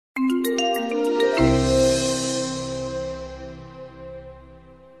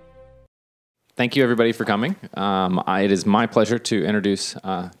Thank you, everybody, for coming. It is my pleasure to introduce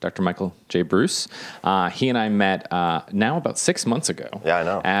Dr. Michael J. Breus. He and I met now about 6 months ago. Yeah, I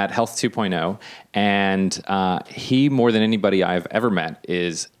know. At Health 2.0. And he, more than anybody I've ever met,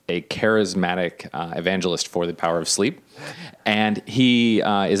 is a charismatic evangelist for the power of sleep. And he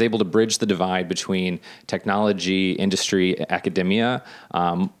is able to bridge the divide between technology, industry, academia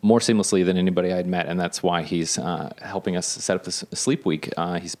more seamlessly than anybody I'd met. And that's why he's helping us set up this Sleep Week.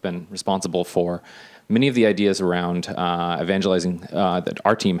 He's been responsible for many of the ideas around evangelizing that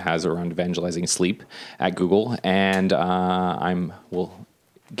our team has around evangelizing sleep at Google. And we'll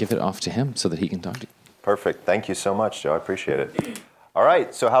give it off to him so that he can talk to you. Perfect. Thank you so much, Joe. I appreciate it. All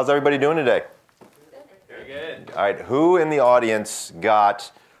right. So how's everybody doing today? Very good. All right. Who in the audience got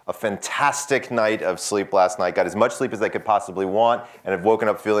a fantastic night of sleep last night, got as much sleep as they could possibly want, and have woken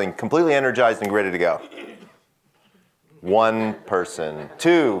up feeling completely energized and ready to go? One person,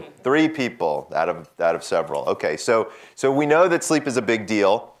 2, 3 people out of several. Okay. So we know that sleep is a big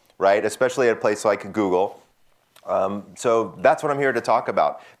deal, right? Especially at a place like Google. So that's what I'm here to talk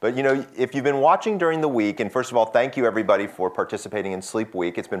about. But you know, if you've been watching during the week, and first of all, thank you everybody for participating in Sleep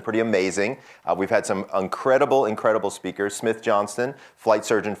Week. It's been pretty amazing. We've had some incredible speakers. Smith Johnston, flight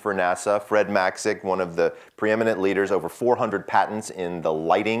surgeon for NASA. Fred Maxick, one of the preeminent leaders, over 400 patents in the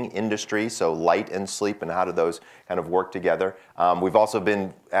lighting industry. So light and sleep, and how do those kind of work together. We've also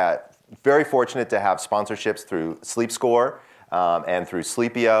been very fortunate to have sponsorships through Sleep Score. And through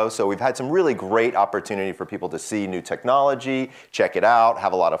Sleepio. So we've had some really great opportunity for people to see new technology, check it out,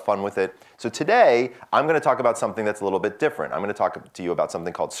 have a lot of fun with it. So today, I'm going to talk about something that's a little bit different. I'm going to talk to you about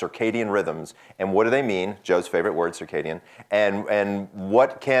something called circadian rhythms. And what do they mean? Joe's favorite word, circadian. And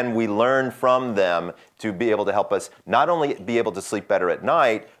what can we learn from them to be able to help us not only be able to sleep better at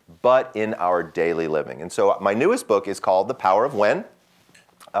night, but in our daily living. And so my newest book is called The Power of When.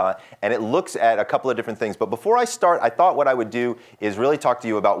 And it looks at a couple of different things. But before I start, I thought what I would do is really talk to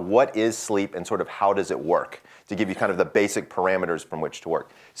you about what is sleep and sort of how does it work, to give you kind of the basic parameters from which to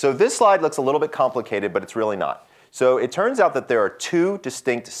work. So this slide looks a little bit complicated, but it's really not. So it turns out that there are 2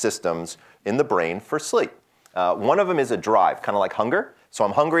 distinct systems in the brain for sleep. One of them is a drive, kind of like hunger. So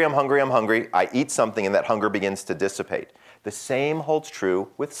I'm hungry. I eat something, and that hunger begins to dissipate. The same holds true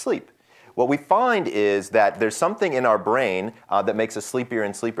with sleep. What we find is that there's something in our brain that makes us sleepier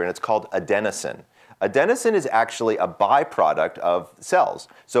and sleepier, and it's called adenosine. Adenosine is actually a byproduct of cells.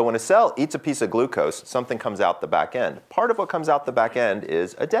 So when a cell eats a piece of glucose, something comes out the back end. Part of what comes out the back end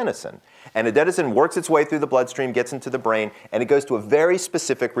is adenosine. And adenosine works its way through the bloodstream, gets into the brain, and it goes to a very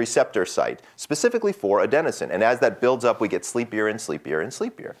specific receptor site, specifically for adenosine. And as that builds up, we get sleepier and sleepier and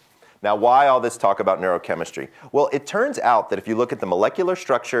sleepier. Now, why all this talk about neurochemistry? Well, it turns out that if you look at the molecular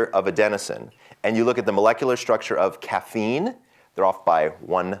structure of adenosine and you look at the molecular structure of caffeine, they're off by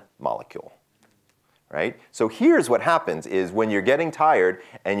 1 molecule, right? So here's what happens is when you're getting tired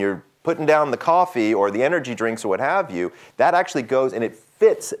and you're putting down the coffee or the energy drinks or what have you, that actually goes and it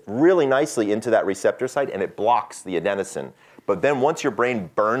fits really nicely into that receptor site and it blocks the adenosine. But then once your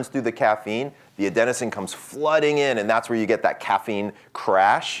brain burns through the caffeine, the adenosine comes flooding in, and that's where you get that caffeine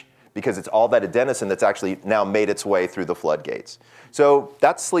crash, because it's all that adenosine that's actually now made its way through the floodgates. So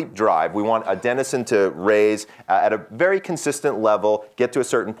that's sleep drive. We want adenosine to raise at a very consistent level, get to a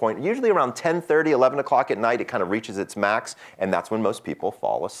certain point. Usually around 10:30, 11 o'clock at night, it kind of reaches its max, and that's when most people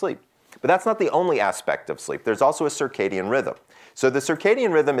fall asleep. But that's not the only aspect of sleep. There's also a circadian rhythm. So the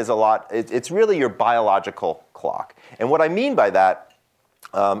circadian rhythm is it's really your biological clock. And what I mean by that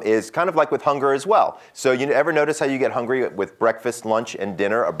is kind of like with hunger as well. So you ever notice how you get hungry with breakfast, lunch, and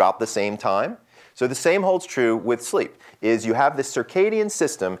dinner about the same time? So the same holds true with sleep, is you have this circadian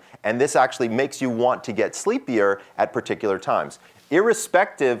system, and this actually makes you want to get sleepier at particular times,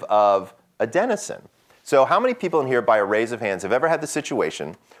 irrespective of adenosine. So how many people in here, by a raise of hands, have ever had the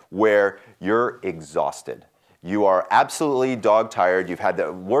situation where you're exhausted? You are absolutely dog-tired, you've had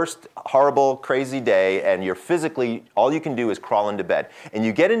the worst, horrible, crazy day, and you're physically, all you can do is crawl into bed. And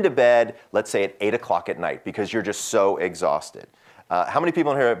you get into bed, let's say at 8 o'clock at night, because you're just so exhausted. How many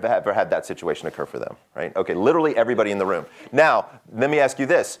people in here have ever had that situation occur for them, right? Okay, literally everybody in the room. Now, let me ask you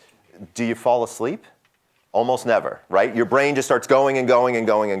this. Do you fall asleep? Almost never, right? Your brain just starts going and going and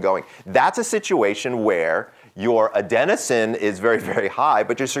going and going. That's a situation where your adenosine is very, very high,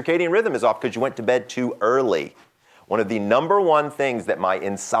 but your circadian rhythm is off because you went to bed too early. One of the #1 things that my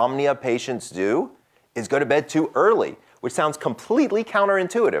insomnia patients do is go to bed too early, which sounds completely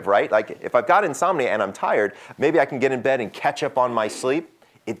counterintuitive, right? Like if I've got insomnia and I'm tired, maybe I can get in bed and catch up on my sleep.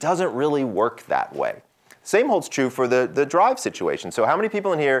 It doesn't really work that way. Same holds true for the drive situation. So how many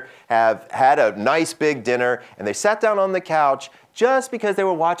people in here have had a nice big dinner and they sat down on the couch just because they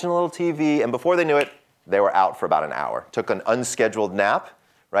were watching a little TV, and before they knew it, they were out for about an hour, took an unscheduled nap,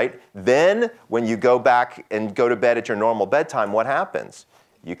 right? Then when you go back and go to bed at your normal bedtime, what happens?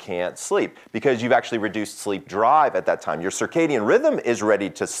 You can't sleep because you've actually reduced sleep drive at that time. Your circadian rhythm is ready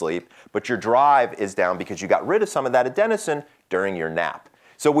to sleep, but your drive is down because you got rid of some of that adenosine during your nap.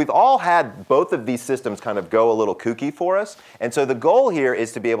 So we've all had both of these systems kind of go a little kooky for us. And so the goal here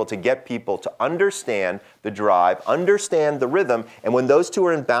is to be able to get people to understand the drive, understand the rhythm, and when those two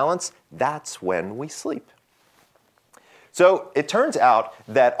are in balance, that's when we sleep. So it turns out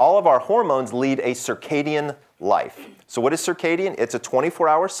that all of our hormones lead a circadian life. So what is circadian? It's a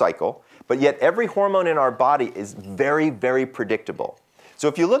 24-hour cycle, but yet every hormone in our body is very, very predictable. So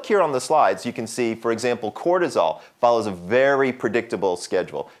if you look here on the slides, you can see, for example, cortisol follows a very predictable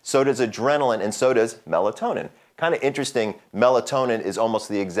schedule. So does adrenaline, and so does melatonin. Kind of interesting, melatonin is almost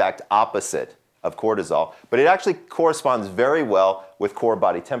the exact opposite of cortisol, but it actually corresponds very well with core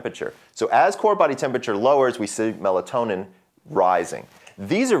body temperature. So as core body temperature lowers, we see melatonin rising.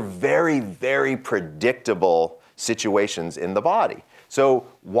 These are very, very predictable situations in the body. So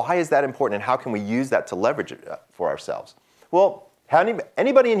why is that important, and how can we use that to leverage it for ourselves? Well,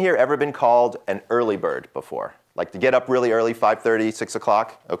 anybody in here ever been called an early bird before? Like to get up really early, 5:30, 6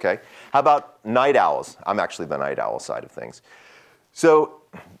 o'clock? Okay. How about night owls? I'm actually the night owl side of things. So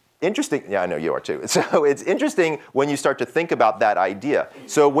interesting, yeah, I know you are too. So it's interesting when you start to think about that idea.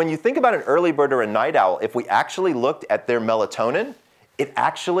 So when you think about an early bird or a night owl, if we actually looked at their melatonin, it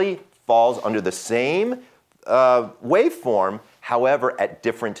actually falls under the same waveform, however, at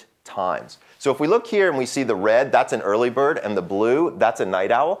different times. So if we look here and we see the red, that's an early bird, and the blue, that's a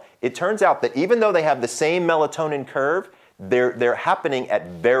night owl, it turns out that even though they have the same melatonin curve, they're happening at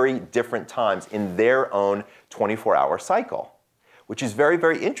very different times in their own 24-hour cycle, which is very,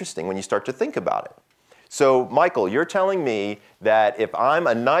 very interesting when you start to think about it. So Michael, you're telling me that if I'm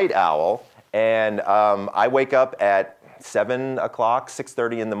a night owl and I wake up at 7 o'clock,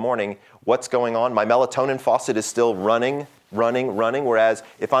 6:30 in the morning, what's going on? My melatonin faucet is still running, whereas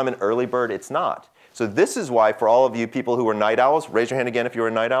if I'm an early bird, it's not. So this is why, for all of you people who are night owls, raise your hand again if you're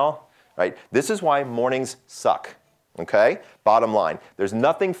a night owl, right? This is why mornings suck, okay? Bottom line, there's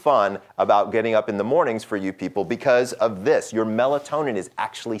nothing fun about getting up in the mornings for you people because of this. Your melatonin is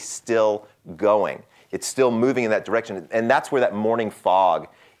actually still going. It's still moving in that direction, and that's where that morning fog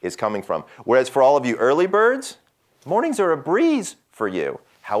is coming from. Whereas for all of you early birds, mornings are a breeze for you.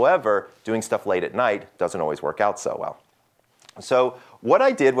 However, doing stuff late at night doesn't always work out so well. So what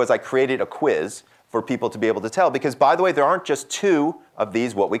I did was I created a quiz for people to be able to tell, because by the way, there aren't just two of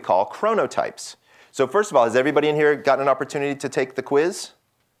these what we call chronotypes. So first of all, has everybody in here gotten an opportunity to take the quiz?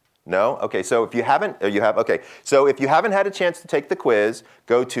 No? Okay, so if you haven't, so if you haven't had a chance to take the quiz,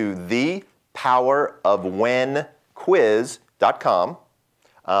 go to thepowerofwhenquiz.com.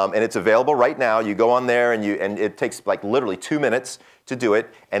 And it's available right now. You go on there and it takes like literally 2 minutes to do it,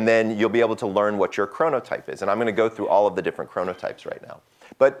 and then you'll be able to learn what your chronotype is. And I'm going to go through all of the different chronotypes right now.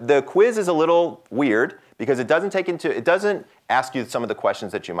 But the quiz is a little weird because it doesn't ask you some of the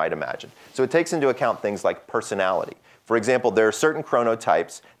questions that you might imagine. So it takes into account things like personality. For example, there are certain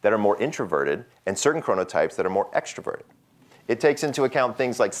chronotypes that are more introverted and certain chronotypes that are more extroverted. It takes into account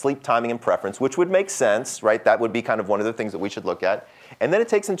things like sleep timing and preference, which would make sense, right? That would be kind of one of the things that we should look at. And then it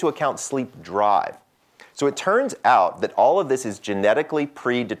takes into account sleep drive. So it turns out that all of this is genetically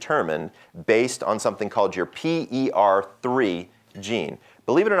predetermined based on something called your PER3 gene.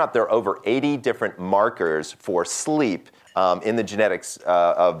 Believe it or not, there are over 80 different markers for sleep in the genetics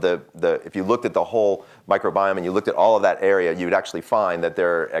of if you looked at the whole microbiome and you looked at all of that area, you would actually find that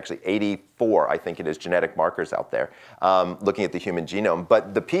there are actually 84, I think it is, genetic markers out there looking at the human genome.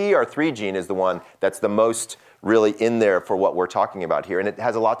 But the PER3 gene is the one that's the most really in there for what we're talking about here, and it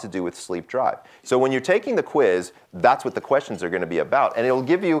has a lot to do with sleep drive. So when you're taking the quiz, that's what the questions are going to be about, and it'll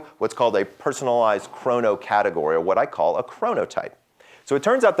give you what's called a personalized chrono category, or what I call a chronotype. So it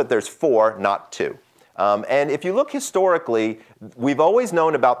turns out that there's 4, not 2. And if you look historically, we've always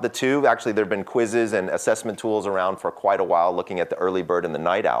known about the 2. Actually, there have been quizzes and assessment tools around for quite a while looking at the early bird and the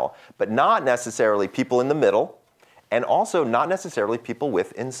night owl, but not necessarily people in the middle, and also not necessarily people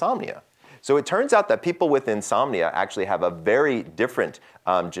with insomnia. So it turns out that people with insomnia actually have a very different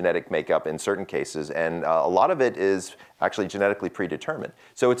genetic makeup in certain cases, and a lot of it is actually genetically predetermined.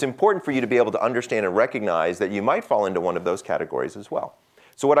 So it's important for you to be able to understand and recognize that you might fall into one of those categories as well.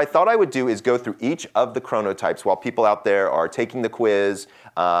 So what I thought I would do is go through each of the chronotypes while people out there are taking the quiz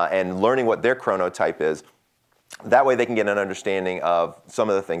and learning what their chronotype is. That way they can get an understanding of some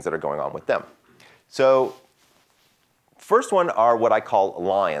of the things that are going on with them. So first one are what I call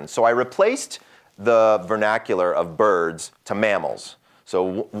lions. So I replaced the vernacular of birds to mammals.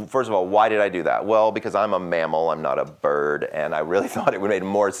 So first of all, why did I do that? Well, because I'm a mammal, I'm not a bird, and I really thought it would make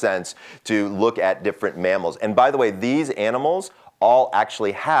more sense to look at different mammals. And by the way, these animals all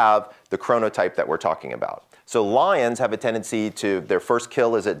actually have the chronotype that we're talking about. So lions have a tendency to, their first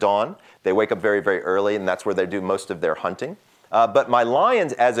kill is at dawn. They wake up very, very early, and that's where they do most of their hunting. But my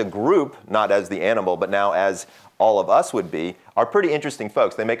lions as a group, not as the animal, but now as all of us would be, are pretty interesting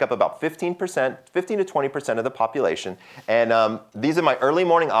folks. They make up about 15%, 15 to 20% of the population. And these are my early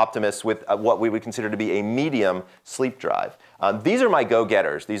morning optimists with what we would consider to be a medium sleep drive. These are my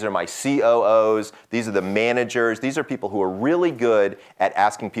go-getters. These are my COOs. These are the managers. These are people who are really good at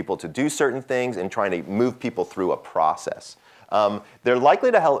asking people to do certain things and trying to move people through a process. They're likely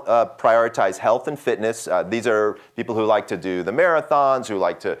to prioritize health and fitness. These are people who like to do the marathons, who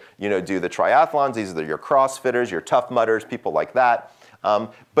like to do the triathlons. These are your CrossFitters, your Tough Mudders, people like that.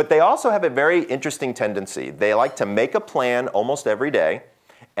 But they also have a very interesting tendency. They like to make a plan almost every day,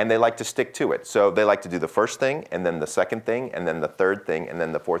 and they like to stick to it. So they like to do the first thing, and then the second thing, and then the third thing, and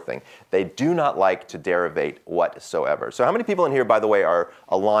then the fourth thing. They do not like to derivate whatsoever. So how many people in here, by the way, are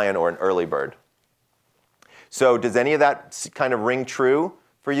a lion or an early bird? So does any of that kind of ring true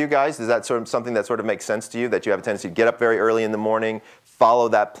for you guys? Is that sort of something that sort of makes sense to you, that you have a tendency to get up very early in the morning, follow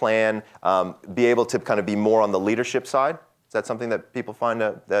that plan, be able to kind of be more on the leadership side? Is that something that people find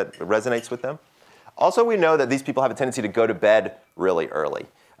that resonates with them? Also, we know that these people have a tendency to go to bed really early.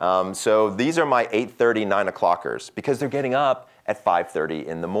 So these are my 8:30, 9 o'clockers, because they're getting up at 5:30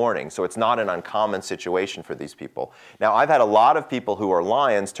 in the morning. So it's not an uncommon situation for these people. Now, I've had a lot of people who are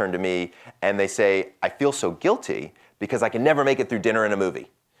lions turn to me and they say, I feel so guilty because I can never make it through dinner and a movie.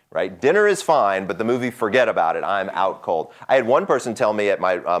 Right? Dinner is fine, but the movie, forget about it. I'm out cold. I had one person tell me at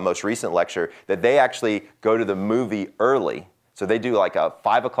my most recent lecture that they actually go to the movie early. So they do like a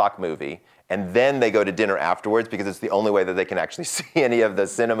 5 o'clock movie, and then they go to dinner afterwards because it's the only way that they can actually see any of the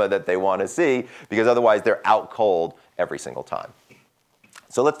cinema that they want to see, because otherwise they're out cold every single time.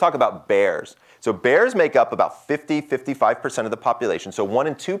 So let's talk about bears. So bears make up about 50–55% of the population. So 1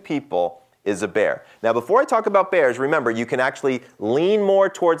 in 2 people is a bear. Now, before I talk about bears, remember, you can actually lean more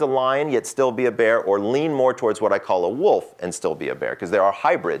towards a lion yet still be a bear, or lean more towards what I call a wolf and still be a bear, because there are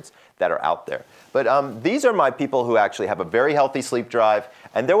hybrids that are out there. But these are my people who actually have a very healthy sleep drive,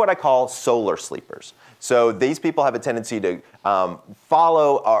 and they're what I call solar sleepers. So these people have a tendency to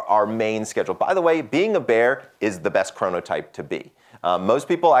follow our main schedule. By the way, being a bear is the best chronotype to be. Most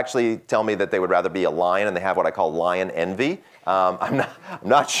people actually tell me that they would rather be a lion, and they have what I call lion envy. I'm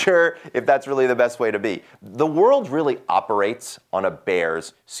not sure if that's really the best way to be. The world really operates on a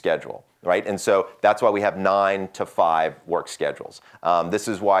bear's schedule, right? And so that's why we have 9 to 5 work schedules. This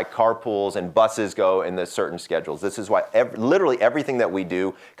is why carpools and buses go in the certain schedules. This is why literally everything that we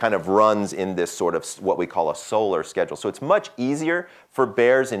do kind of runs in this sort of what we call a solar schedule. So it's much easier for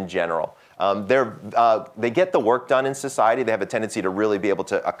bears in general. They get the work done in society. They have a tendency to really be able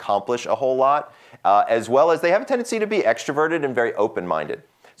to accomplish a whole lot, as well as they have a tendency to be extroverted and very open-minded.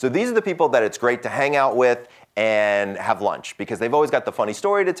 So these are the people that it's great to hang out with and have lunch, because they've always got the funny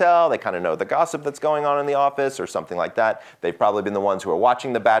story to tell. They kind of know the gossip that's going on in the office or something like that. They've probably been the ones who are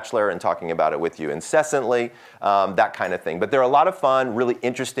watching The Bachelor and talking about it with you incessantly, that kind of thing. But they're a lot of fun, really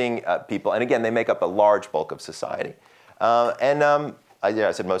interesting people. And again, they make up a large bulk of society. Yeah,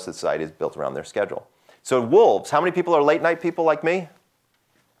 I said most of society is built around their schedule. So wolves, how many people are late night people like me?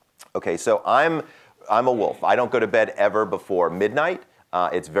 Okay, so I'm a wolf. I don't go to bed ever before midnight.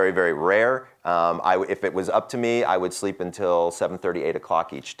 It's very, very rare. If it was up to me, I would sleep until 7:30, 8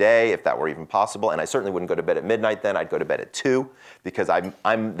 o'clock each day, if that were even possible. And I certainly wouldn't go to bed at midnight then. I'd go to bed at 2, because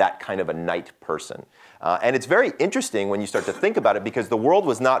I'm that kind of a night person. And it's very interesting when you start to think about it, because the world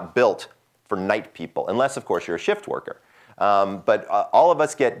was not built for night people, unless, of course, you're a shift worker. But all of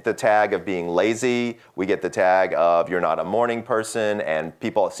us get the tag of being lazy. We get the tag of you're not a morning person, and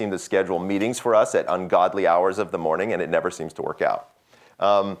people seem to schedule meetings for us at ungodly hours of the morning, and it never seems to work out.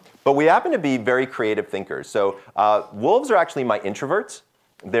 But we happen to be very creative thinkers. So wolves are actually my introverts.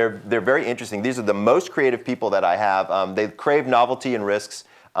 They're very interesting. These are the most creative people that I have. They crave novelty and risks.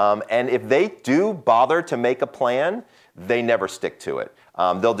 And if they do bother to make a plan, they never stick to it.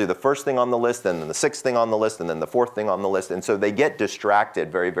 They'll do the first thing on the list, and then the 6th thing on the list, and then the 4th thing on the list. And so they get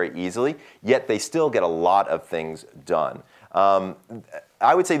distracted very, very easily, yet they still get a lot of things done.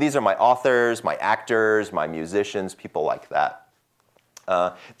 I would say these are my authors, my actors, my musicians, people like that.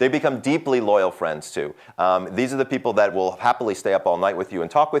 They become deeply loyal friends too. These are the people that will happily stay up all night with you and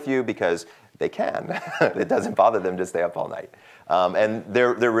talk with you, because they can. It doesn't bother them to stay up all night. And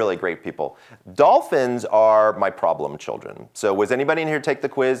they're really great people. Dolphins are my problem children. So was anybody in here take the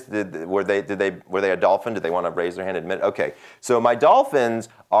quiz? Were they a dolphin? Did they want to raise their hand and admit? Okay. So my dolphins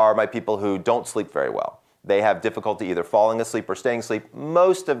are my people who don't sleep very well. They have difficulty either falling asleep or staying asleep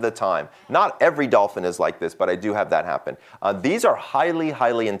most of the time. Not every dolphin is like this, but I do have that happen. These are highly,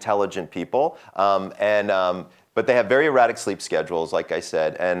 highly intelligent people, but they have very erratic sleep schedules, like I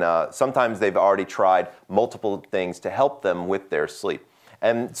said, and sometimes they've already tried multiple things to help them with their sleep.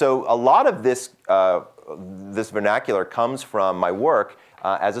 And so a lot of this, this vernacular comes from my work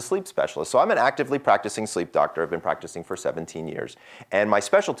as a sleep specialist. So I'm an actively practicing sleep doctor. I've been practicing for 17 years. And my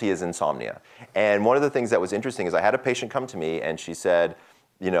specialty is insomnia. And one of the things that was interesting is I had a patient come to me and she said,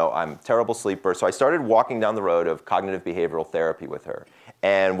 you know, I'm a terrible sleeper. So I started walking down the road of cognitive behavioral therapy with her.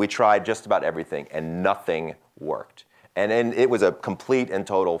 And we tried just about everything and nothing worked. And it was a complete and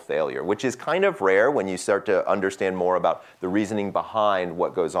total failure, which is kind of rare when you start to understand more about the reasoning behind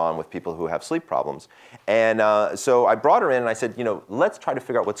what goes on with people who have sleep problems. And so I brought her in and I said, you know, let's try to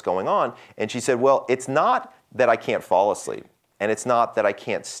figure out what's going on. And she said, well, it's not that I can't fall asleep, and it's not that I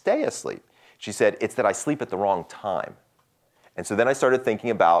can't stay asleep. She said, it's that I sleep at the wrong time. And so then I started thinking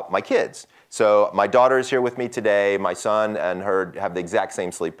about my kids. So my daughter is here with me today. My son and her have the exact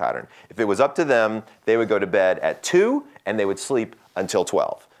same sleep pattern. If it was up to them, they would go to bed at 2 and they would sleep until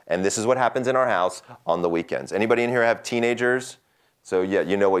 12. And this is what happens in our house on the weekends. Anybody in here have teenagers? So yeah,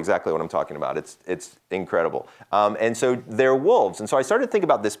 you know exactly what I'm talking about. It's incredible. And so they're wolves. And so I started to think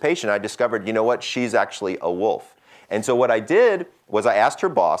about this patient. I discovered, you know what, she's actually a wolf. And so what I did was I asked her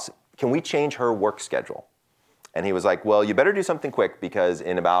boss, can we change her work schedule? And he was like, well, you better do something quick because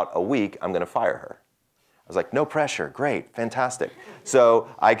in about a week, I'm going to fire her. I was like, no pressure. Great. Fantastic.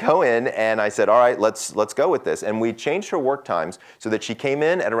 So I go in and I said, all right, let's go with this. And we changed her work times so that she came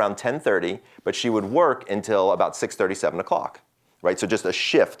in at around 10:30, but she would work until about 6:30, 7 o'clock. Right? So just a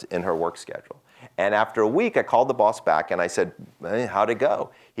shift in her work schedule. And after a week, I called the boss back and I said, hey, how'd it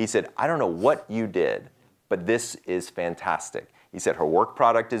go? He said, I don't know what you did, but this is fantastic. He said her work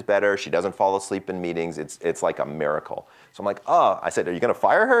product is better. She doesn't fall asleep in meetings. It's like a miracle. So I'm like, oh. I said, are you going to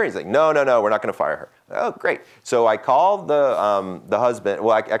fire her? He's like, no, we're not going to fire her. Oh, great. So I call the husband.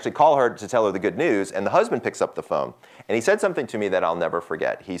 Well, I actually call her to tell her the good news, and the husband picks up the phone. And he said something to me that I'll never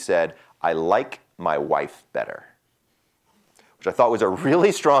forget. He said, I like my wife better, which I thought was a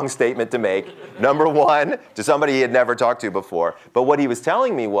really strong statement to make, number one, to somebody he had never talked to before. But what he was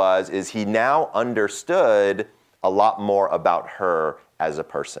telling me is he now understood a lot more about her as a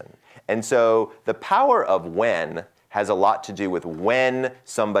person. And so the power of when has a lot to do with when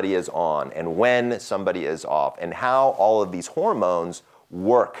somebody is on and when somebody is off and how all of these hormones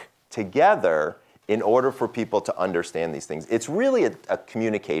work together in order for people to understand these things. It's really a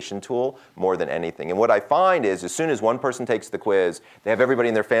communication tool more than anything. And what I find is as soon as one person takes the quiz, they have everybody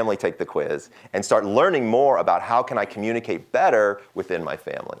in their family take the quiz and start learning more about how can I communicate better within my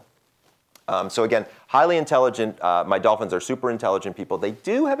family. So again, highly intelligent. My dolphins are super intelligent people. They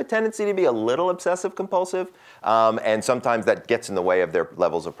do have a tendency to be a little obsessive compulsive, and sometimes that gets in the way of their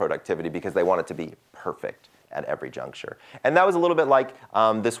levels of productivity because they want it to be perfect at every juncture. And that was a little bit like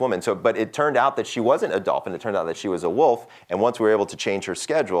this woman. But it turned out that she wasn't a dolphin. It turned out that she was a wolf. And once we were able to change her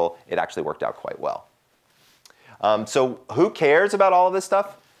schedule, it actually worked out quite well. So who cares about all of this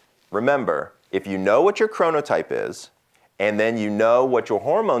stuff? Remember, if you know what your chronotype is, and then you know what your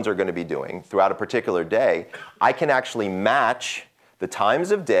hormones are going to be doing throughout a particular day, I can actually match the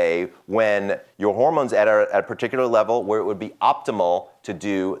times of day when your hormones at a particular level where it would be optimal to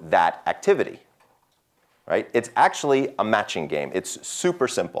do that activity. Right? It's actually a matching game. It's super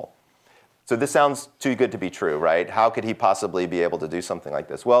simple. So this sounds too good to be true, right? How could he possibly be able to do something like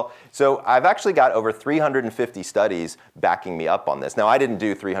this? Well, so I've actually got over 350 studies backing me up on this. Now, I didn't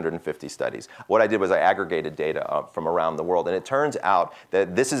do 350 studies. What I did was I aggregated data from around the world. And it turns out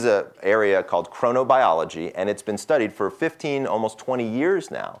that this is an area called chronobiology, and it's been studied for 15, almost 20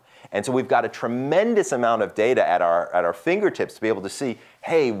 years now. And so we've got a tremendous amount of data at our fingertips to be able to see,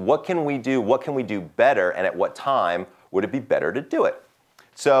 hey, what can we do? What can we do better? And at what time would it be better to do it?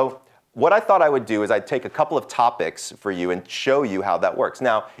 So what I thought I would do is I'd take a couple of topics for you and show you how that works.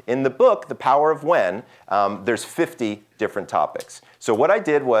 Now, in the book, The Power of When, there's 50 different topics. So what I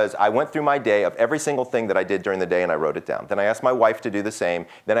did was I went through my day of every single thing that I did during the day and I wrote it down. Then I asked my wife to do the same.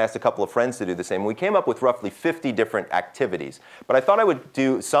 Then I asked a couple of friends to do the same. We came up with roughly 50 different activities. But I thought I would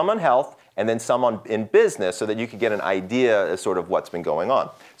do some on health and then some in business so that you could get an idea of sort of what's been going on.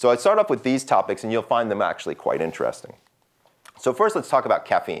 So I start off with these topics and you'll find them actually quite interesting. So first, let's talk about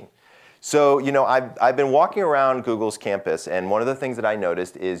caffeine. So, you know, I've been walking around Google's campus, and one of the things that I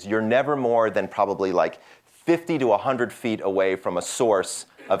noticed is you're never more than probably like 50 to 100 feet away from a source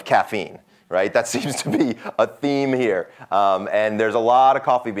of caffeine, right? That seems to be a theme here. And there's a lot of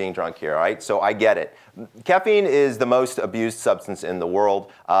coffee being drunk here, right? So I get it. Caffeine is the most abused substance in the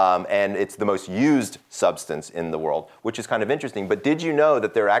world, and it's the most used substance in the world, which is kind of interesting. But did you know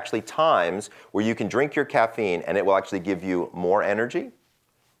that there are actually times where you can drink your caffeine and it will actually give you more energy?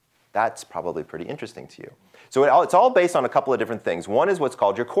 That's probably pretty interesting to you. So it's all based on a couple of different things. One is what's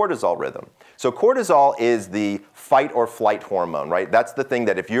called your cortisol rhythm. So cortisol is the fight or flight hormone, right? That's the thing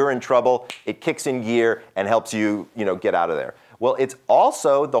that if you're in trouble, it kicks in gear and helps you, get out of there. Well, it's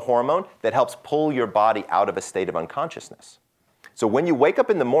also the hormone that helps pull your body out of a state of unconsciousness. So when you wake up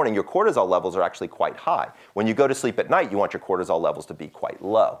in the morning, your cortisol levels are actually quite high. When you go to sleep at night, you want your cortisol levels to be quite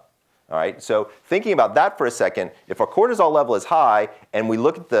low. All right, so thinking about that for a second, if our cortisol level is high and we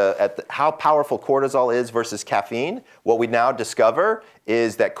look at how powerful cortisol is versus caffeine, what we now discover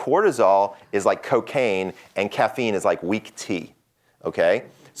is that cortisol is like cocaine and caffeine is like weak tea, okay?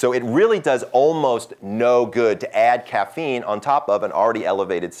 So it really does almost no good to add caffeine on top of an already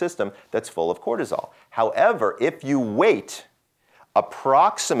elevated system that's full of cortisol. However, if you wait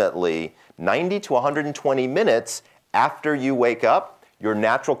approximately 90 to 120 minutes after you wake up, your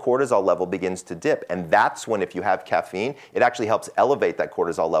natural cortisol level begins to dip. And that's when, if you have caffeine, it actually helps elevate that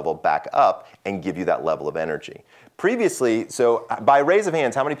cortisol level back up and give you that level of energy. Previously, so by raise of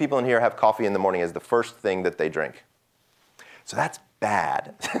hands, how many people in here have coffee in the morning as the first thing that they drink? So that's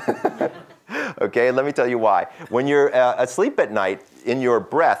bad. Okay, let me tell you why. When you're asleep at night, in your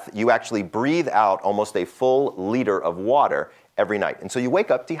breath, you actually breathe out almost a full liter of water every night. And so you wake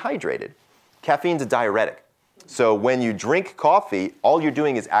up dehydrated. Caffeine's a diuretic. So when you drink coffee, all you're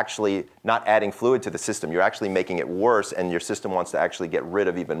doing is actually not adding fluid to the system. You're actually making it worse, and your system wants to actually get rid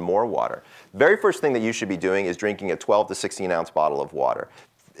of even more water. Very first thing that you should be doing is drinking a 12 to 16 ounce bottle of water.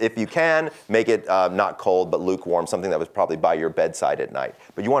 If you can, make it not cold, but lukewarm, something that was probably by your bedside at night.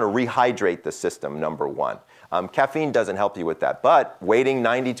 But you want to rehydrate the system, number one. Caffeine doesn't help you with that, but waiting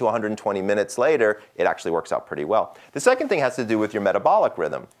 90 to 120 minutes later, it actually works out pretty well. The second thing has to do with your metabolic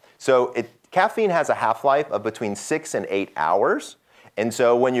rhythm. So caffeine has a half-life of between 6 and 8 hours. And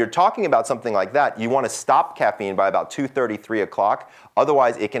so when you're talking about something like that, you want to stop caffeine by about 2:30, 3 o'clock.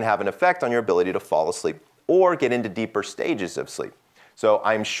 Otherwise, it can have an effect on your ability to fall asleep or get into deeper stages of sleep. So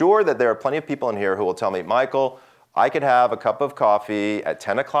I'm sure that there are plenty of people in here who will tell me, Michael, I could have a cup of coffee at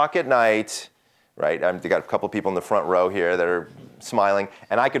 10 o'clock at night, right? I've got a couple of people in the front row here that are smiling,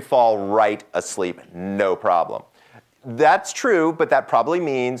 and I could fall right asleep, no problem. That's true, but that probably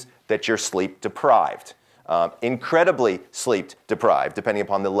means that you're sleep deprived, incredibly sleep deprived, depending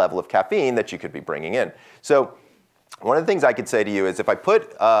upon the level of caffeine that you could be bringing in. So one of the things I could say to you is if I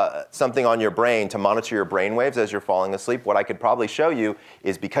put something on your brain to monitor your brain waves as you're falling asleep, what I could probably show you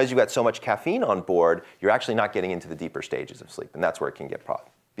is because you got so much caffeine on board, you're actually not getting into the deeper stages of sleep, and that's where it can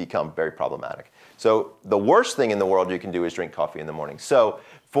become very problematic. So the worst thing in the world you can do is drink coffee in the morning. So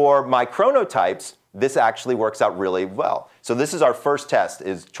for my chronotypes, this actually works out really well. So this is our first test,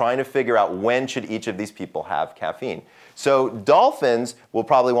 is trying to figure out when should each of these people have caffeine. So dolphins will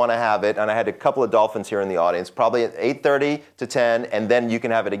probably want to have it, and I had a couple of dolphins here in the audience, probably at 8:30 to 10, and then you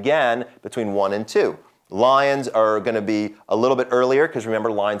can have it again between 1 and 2. Lions are going to be a little bit earlier, because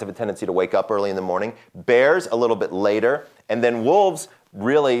remember, lions have a tendency to wake up early in the morning. Bears a little bit later, and then wolves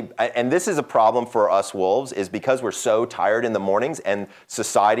really, and this is a problem for us wolves, is because we're so tired in the mornings and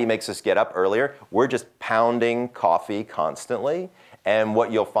society makes us get up earlier, we're just pounding coffee constantly. And what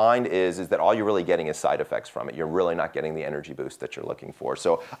you'll find is that all you're really getting is side effects from it. You're really not getting the energy boost that you're looking for.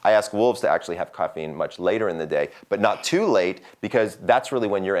 So I ask wolves to actually have caffeine much later in the day, but not too late, because that's really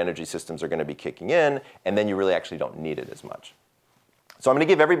when your energy systems are going to be kicking in, and then you really actually don't need it as much. So I'm going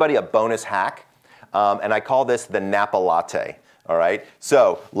to give everybody a bonus hack, and I call this the Napa Latte. All right,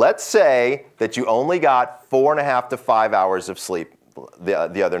 so let's say that you only got 4.5 to 5 hours of sleep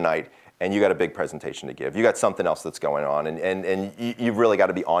the other night, and you got a big presentation to give. You got something else that's going on, and you've really got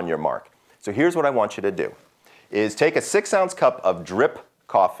to be on your mark. So here's what I want you to do, is take a 6-ounce cup of drip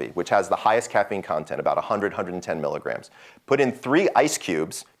coffee, which has the highest caffeine content, about 100, 110 milligrams. Put in 3 ice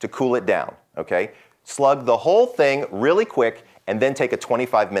cubes to cool it down, okay? Slug the whole thing really quick, and then take a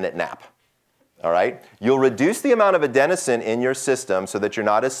 25-minute nap. All right? You'll reduce the amount of adenosine in your system so that you're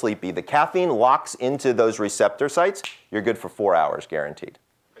not as sleepy. The caffeine locks into those receptor sites. You're good for 4 hours, guaranteed.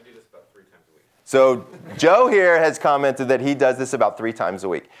 I do this about 3 times a week. So Joe here has commented that he does this about 3 times a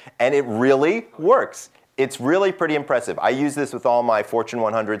week. And it really works. It's really pretty impressive. I use this with all my Fortune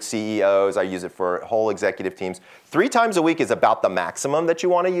 100 CEOs. I use it for whole executive teams. 3 times a week is about the maximum that you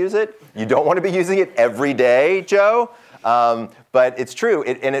want to use it. You don't want to be using it every day, Joe. But it's true,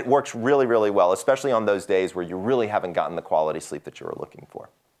 and it works really, really well, especially on those days where you really haven't gotten the quality sleep that you were looking for.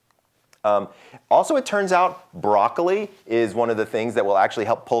 Also, it turns out broccoli is one of the things that will actually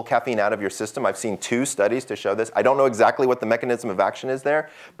help pull caffeine out of your system. I've seen 2 studies to show this. I don't know exactly what the mechanism of action is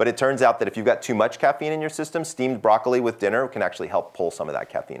there, but it turns out that if you've got too much caffeine in your system, steamed broccoli with dinner can actually help pull some of that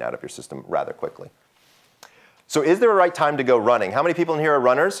caffeine out of your system rather quickly. So is there a right time to go running? How many people in here are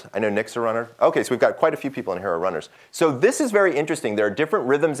runners? I know Nick's a runner. Okay, so we've got quite a few people in here who are runners. So this is very interesting. There are different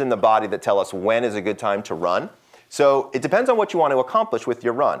rhythms in the body that tell us when is a good time to run. So it depends on what you want to accomplish with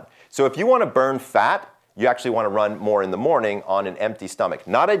your run. So if you want to burn fat, you actually want to run more in the morning on an empty stomach.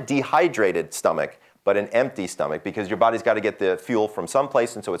 Not a dehydrated stomach, but an empty stomach, because your body's got to get the fuel from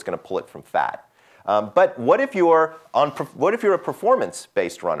someplace, and so it's going to pull it from fat. But what if you're a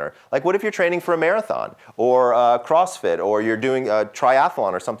performance-based runner? Like what if you're training for a marathon or CrossFit, or you're doing a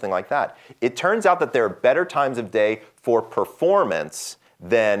triathlon or something like that? It turns out that there are better times of day for performance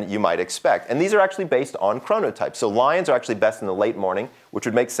than you might expect. And these are actually based on chronotype. So lions are actually best in the late morning, which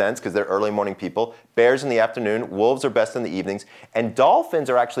would make sense because they're early morning people. Bears in the afternoon, wolves are best in the evenings. And dolphins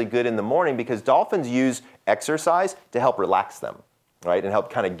are actually good in the morning because dolphins use exercise to help relax them, right? And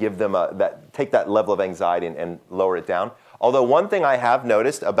help kind of give them take that level of anxiety and lower it down. Although one thing I have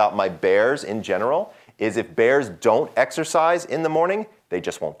noticed about my bears in general is if bears don't exercise in the morning, they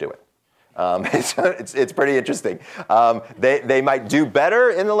just won't do it. It's pretty interesting. They might do better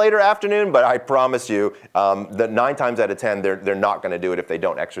in the later afternoon, but I promise you that 9 times out of 10, they're not going to do it if they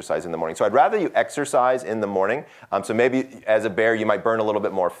don't exercise in the morning. So I'd rather you exercise in the morning. So maybe as a bear, you might burn a little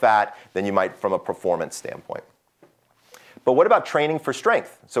bit more fat than you might from a performance standpoint. But what about training for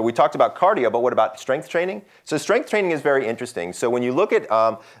strength? So we talked about cardio, but what about strength training? So strength training is very interesting. So when you look at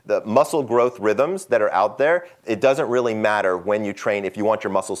the muscle growth rhythms that are out there, it doesn't really matter when you train if you want your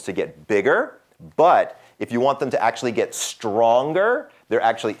muscles to get bigger. But if you want them to actually get stronger, there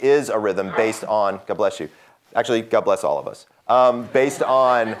actually is a rhythm based on, God bless you. Actually, God bless all of us. Based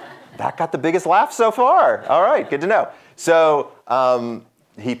on, that got the biggest laugh so far. All right, good to know. So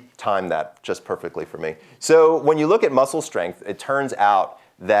he timed that just perfectly for me. So when you look at muscle strength, it turns out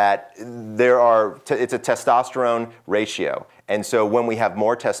that it's a testosterone ratio. And so when we have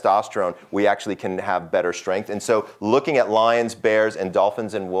more testosterone, we actually can have better strength. And so looking at lions, bears, and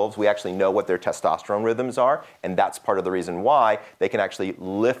dolphins and wolves, we actually know what their testosterone rhythms are. And that's part of the reason why they can actually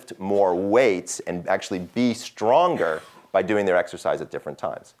lift more weights and actually be stronger by doing their exercise at different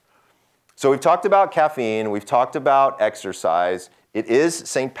times. So we've talked about caffeine. We've talked about exercise. It is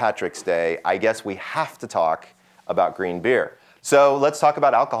St. Patrick's Day. I guess we have to talk about green beer. So let's talk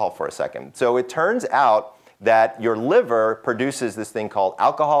about alcohol for a second. So it turns out that your liver produces this thing called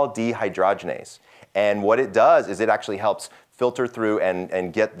alcohol dehydrogenase. And what it does is it actually helps filter through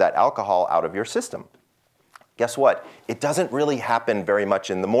and get that alcohol out of your system. Guess what? It doesn't really happen very much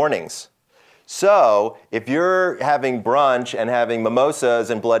in the mornings. So if you're having brunch and having mimosas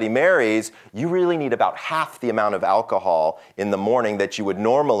and Bloody Marys, you really need about half the amount of alcohol in the morning that you would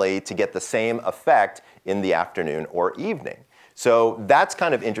normally to get the same effect in the afternoon or evening. So that's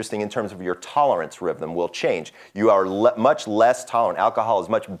kind of interesting in terms of your tolerance rhythm will change. You are much less tolerant. Alcohol has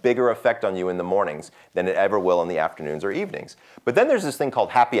much bigger effect on you in the mornings than it ever will in the afternoons or evenings. But then there's this thing called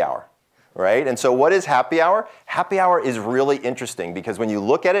happy hour. Right? And so what is happy hour? Happy hour is really interesting because when you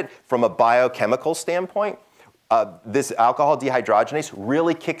look at it from a biochemical standpoint, this alcohol dehydrogenase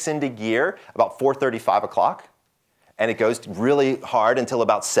really kicks into gear about 4:30, 5 o'clock, and it goes really hard until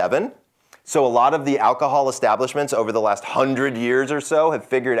about 7. So a lot of the alcohol establishments over the last 100 years or so have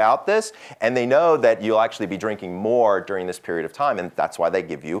figured out this, and they know that you'll actually be drinking more during this period of time, and that's why they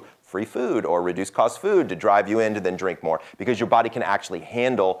give you free food or reduced cost food to drive you in to then drink more, because your body can actually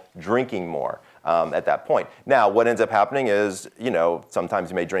handle drinking more at that point. Now, what ends up happening is, sometimes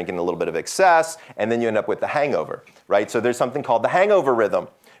you may drink in a little bit of excess, and then you end up with the hangover, right? So there's something called the hangover rhythm,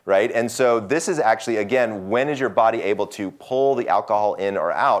 right? And so this is actually, again, when is your body able to pull the alcohol in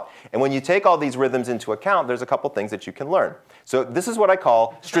or out? And when you take all these rhythms into account, there's a couple things that you can learn. So this is what I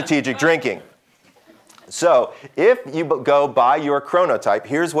call strategic drinking. So if you go by your chronotype,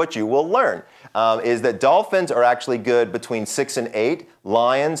 here's what you will learn, is that dolphins are actually good between 6 and 8,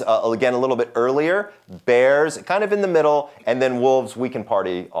 lions, again, a little bit earlier, bears, kind of in the middle, and then wolves, we can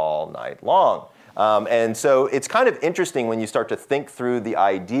party all night long. And so it's kind of interesting when you start to think through the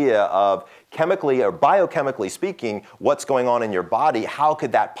idea of chemically or biochemically speaking, what's going on in your body, how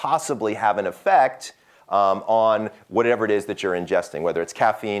could that possibly have an effect on whatever it is that you're ingesting, whether it's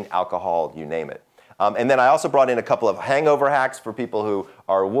caffeine, alcohol, you name it. And then I also brought in a couple of hangover hacks for people who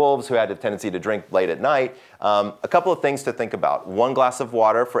are wolves who had a tendency to drink late at night. A couple of things to think about. 1 glass of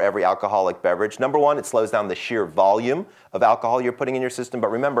water for every alcoholic beverage. Number one, it slows down the sheer volume of alcohol you're putting in your system.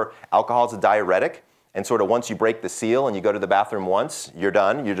 But remember, alcohol is a diuretic. And sort of once you break the seal and you go to the bathroom once, you're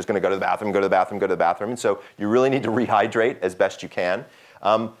done. You're just going to go to the bathroom, go to the bathroom, go to the bathroom. And so you really need to rehydrate as best you can.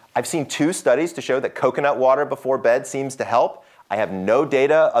 I've seen 2 studies to show that coconut water before bed seems to help. I have no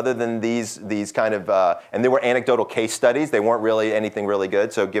data other than these kind of, and they were anecdotal case studies. They weren't really anything really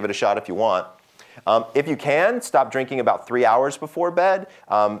good, so give it a shot if you want. If you can, stop drinking about 3 hours before bed.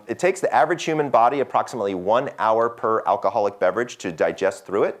 It takes the average human body approximately 1 hour per alcoholic beverage to digest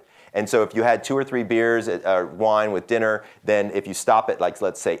through it. And so if you had 2 or 3 beers, wine with dinner, then if you stop at, like,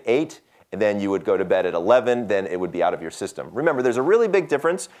 let's say 8, and then you would go to bed at 11, then it would be out of your system. Remember, there's a really big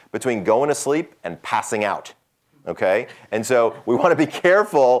difference between going to sleep and passing out. Okay? And so we want to be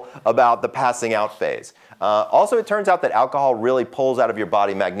careful about the passing out phase. Also, it turns out that alcohol really pulls out of your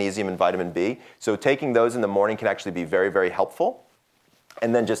body magnesium and vitamin B. So taking those in the morning can actually be very, very helpful.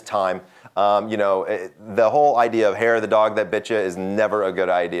 And then just time. The whole idea of hair of the dog that bit you is never a good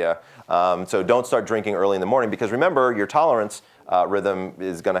idea. So don't start drinking early in the morning because remember, your tolerance rhythm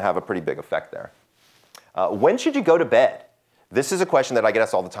is going to have a pretty big effect there. When should you go to bed? This is a question that I get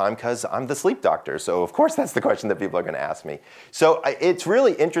asked all the time because I'm the sleep doctor. So of course that's the question that people are going to ask me. So it's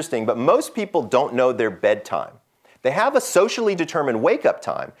really interesting, but most people don't know their bedtime. They have a socially determined wake-up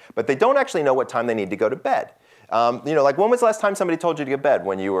time, but they don't actually know what time they need to go to bed. Like when was the last time somebody told you to go to bed?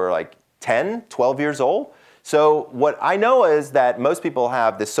 When you were like 10, 12 years old? So what I know is that most people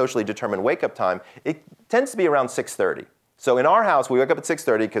have this socially determined wake-up time. It tends to be around 6:30. So in our house, we wake up at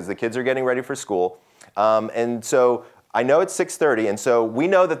 6:30 because the kids are getting ready for school. And so I know it's 6:30, and so we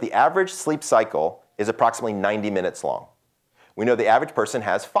know that the average sleep cycle is approximately 90 minutes long. We know the average person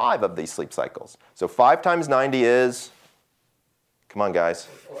has 5 of these sleep cycles. So 5 times 90 is, come on guys,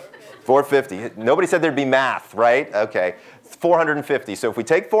 450. Nobody said there'd be math, right? Okay, 450. So if we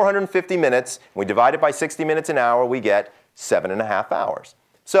take 450 minutes, and we divide it by 60 minutes an hour, we get 7.5 hours.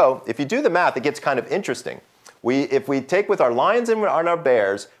 So if you do the math, it gets kind of interesting. If we take with our lions and our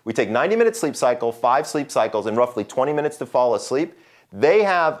bears, we take 90-minute sleep cycle, 5 sleep cycles, and roughly 20 minutes to fall asleep. They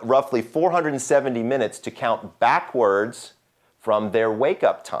have roughly 470 minutes to count backwards from their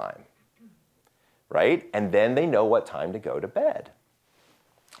wake-up time, right? And then they know what time to go to bed.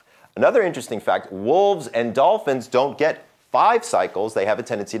 Another interesting fact, wolves and dolphins don't get 5 cycles. They have a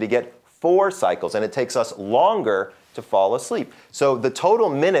tendency to get 4 cycles, and it takes us longer to fall asleep. So the total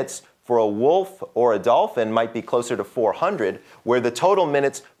minutes for a wolf or a dolphin might be closer to 400, where the total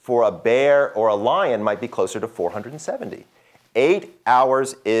minutes for a bear or a lion might be closer to 470. 8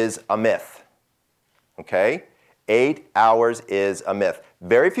 hours is a myth, okay? 8 hours is a myth.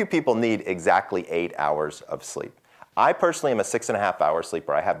 Very few people need exactly 8 hours of sleep. I personally am a 6.5-hour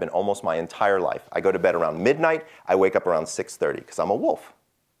sleeper. I have been almost my entire life. I go to bed around midnight. I wake up around 6:30 because I'm a wolf,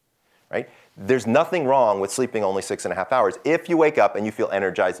 right? There's nothing wrong with sleeping only 6.5 hours if you wake up and you feel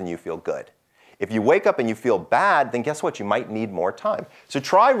energized and you feel good. If you wake up and you feel bad, then guess what? You might need more time. So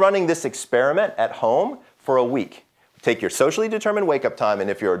try running this experiment at home for a week. Take your socially determined wake-up time, and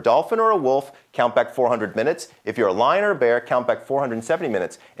if you're a dolphin or a wolf, count back 400 minutes. If you're a lion or a bear, count back 470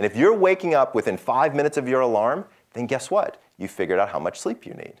 minutes. And if you're waking up within 5 minutes of your alarm, then guess what? You figured out how much sleep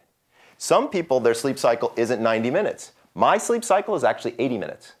you need. Some people, their sleep cycle isn't 90 minutes. My sleep cycle is actually 80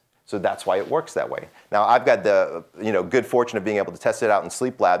 minutes. So that's why it works that way. Now, I've got the good fortune of being able to test it out in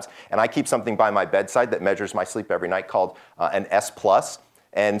sleep labs, and I keep something by my bedside that measures my sleep every night called an S+.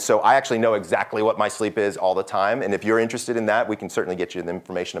 And so I actually know exactly what my sleep is all the time. And if you're interested in that, we can certainly get you the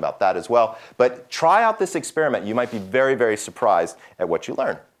information about that as well. But try out this experiment. You might be very, very surprised at what you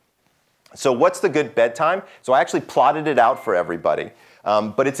learn. So what's the good bedtime? So I actually plotted it out for everybody.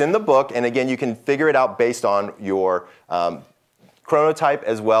 But it's in the book. And again, you can figure it out based on your chronotype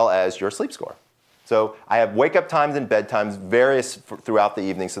as well as your sleep score. So I have wake-up times and bedtimes various throughout the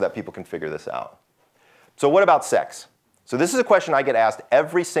evening so that people can figure this out. So what about sex? So this is a question I get asked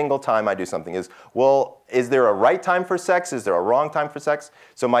every single time I do something is, well, is there a right time for sex? Is there a wrong time for sex?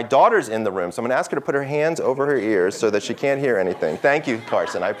 So my daughter's in the room, so I'm going to ask her to put her hands over her ears so that she can't hear anything. Thank you,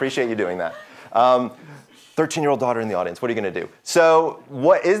 Carson. I appreciate you doing that. 13-year-old daughter in the audience. What are you going to do? So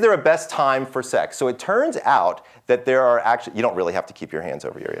is there a best time for sex? So it turns out that there are actually, you don't really have to keep your hands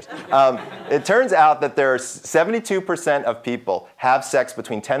over your ears. It turns out that there are 72% of people have sex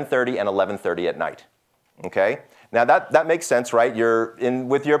between 10:30 and 11:30 at night. Okay? Now that makes sense, right? You're in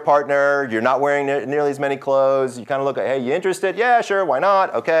with your partner, you're not wearing nearly as many clothes, you kind of look at, hey, you interested? Yeah, sure, why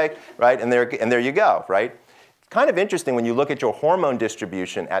not? Okay, right? And there you go, right? kind of interesting when you look at your hormone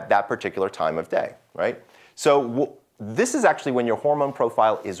distribution at that particular time of day, right? So this is actually when your hormone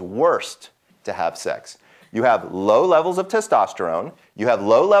profile is worst to have sex. You have low levels of testosterone, you have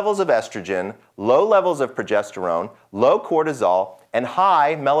low levels of estrogen, low levels of progesterone, low cortisol, and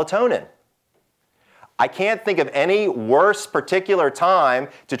high melatonin. I can't think of any worse particular time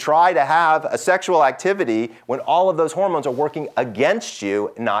to try to have a sexual activity when all of those hormones are working against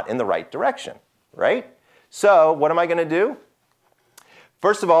you, not in the right direction, right? So what am I going to do?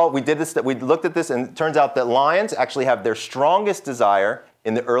 First of all, we looked at this, and it turns out that lions actually have their strongest desire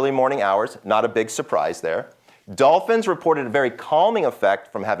in the early morning hours. Not a big surprise there. Dolphins reported a very calming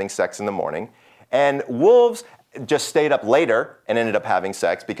effect from having sex in the morning. And wolves just stayed up later and ended up having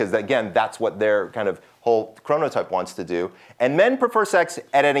sex because, again, that's what their kind of whole chronotype wants to do. And men prefer sex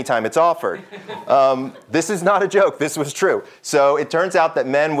at any time it's offered. This is not a joke. This was true. So it turns out that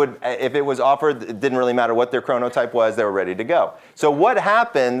men would, if it was offered, it didn't really matter what their chronotype was, they were ready to go. So what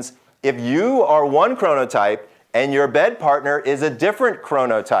happens if you are one chronotype and your bed partner is a different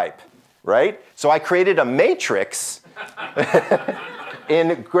chronotype, right? So I created a matrix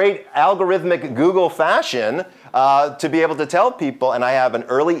in great algorithmic Google fashion to be able to tell people, and I have an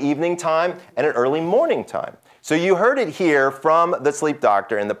early evening time and an early morning time. So you heard it here from the sleep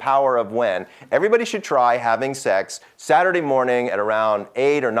doctor in The Power of When. Everybody should try having sex Saturday morning at around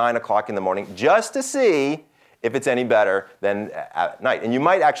 8 or 9 o'clock in the morning just to see if it's any better than at night. And you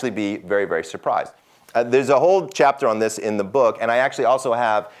might actually be very, very surprised. There's a whole chapter on this in the book, and I actually also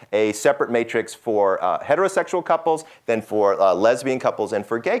have a separate matrix for heterosexual couples, then for lesbian couples, and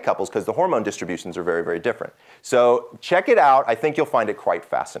for gay couples, because the hormone distributions are very, very different. So check it out. I think you'll find it quite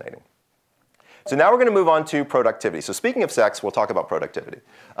fascinating. So now we're going to move on to productivity. So speaking of sex, we'll talk about productivity.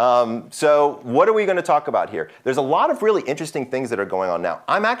 So what are we going to talk about here? There's a lot of really interesting things that are going on now.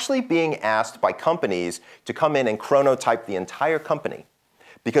 I'm actually being asked by companies to come in and chronotype the entire company.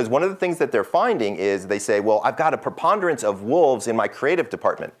 Because one of the things that they're finding is they say, well, I've got a preponderance of wolves in my creative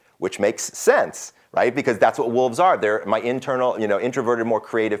department, which makes sense, right? Because that's what wolves are. They're my internal, introverted, more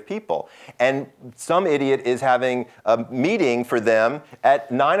creative people. And some idiot is having a meeting for them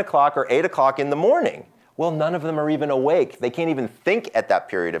at 9 o'clock or 8 o'clock in the morning. Well, none of them are even awake. They can't even think at that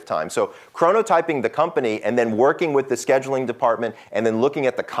period of time. So chronotyping the company and then working with the scheduling department and then looking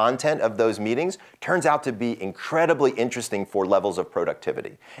at the content of those meetings turns out to be incredibly interesting for levels of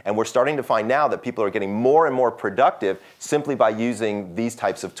productivity. And we're starting to find now that people are getting more and more productive simply by using these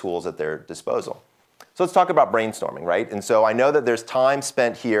types of tools at their disposal. So let's talk about brainstorming, right? And so I know that there's time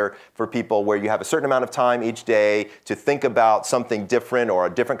spent here for people where you have a certain amount of time each day to think about something different or a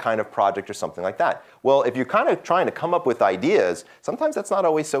different kind of project or something like that. Well, if you're kind of trying to come up with ideas, sometimes that's not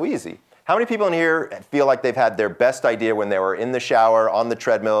always so easy. How many people in here feel like they've had their best idea when they were in the shower, on the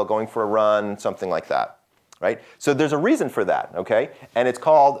treadmill, going for a run, something like that? Right? So there's a reason for that, okay? And it's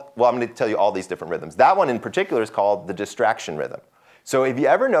called, well, I'm going to tell you all these different rhythms. That one in particular is called the distraction rhythm. So have you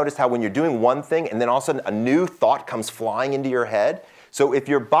ever noticed how when you're doing one thing and then all of a sudden a new thought comes flying into your head? So if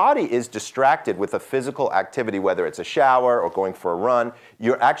your body is distracted with a physical activity, whether it's a shower or going for a run,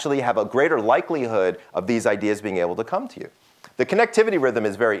 you actually have a greater likelihood of these ideas being able to come to you. The connectivity rhythm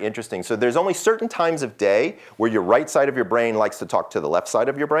is very interesting. So there's only certain times of day where your right side of your brain likes to talk to the left side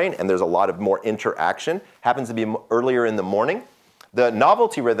of your brain, and there's a lot of more interaction. Happens to be earlier in the morning. The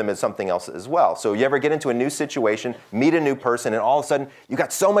novelty rhythm is something else as well. So you ever get into a new situation, meet a new person, and all of a sudden you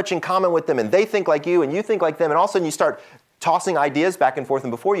got so much in common with them, and they think like you, and you think like them, and all of a sudden you start tossing ideas back and forth,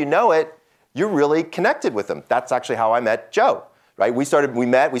 and before you know it, you're really connected with them. That's actually how I met Joe. Right? We started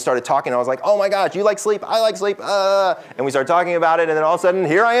talking, and I was like, oh my gosh, you like sleep, I like sleep, and we started talking about it, and then all of a sudden,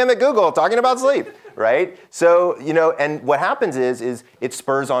 here I am at Google talking about sleep, right? So, and what happens is it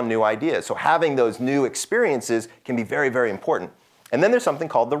spurs on new ideas. So having those new experiences can be very, very important. And then there's something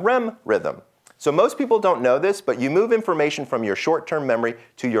called the REM rhythm. So most people don't know this, but you move information from your short-term memory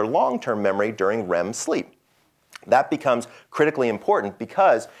to your long-term memory during REM sleep. That becomes critically important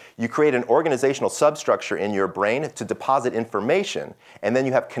because you create an organizational substructure in your brain to deposit information, and then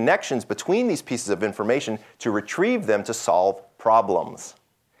you have connections between these pieces of information to retrieve them to solve problems.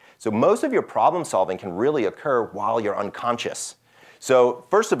 So most of your problem solving can really occur while you're unconscious. So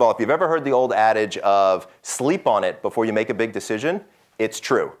first of all, if you've ever heard the old adage of sleep on it before you make a big decision, it's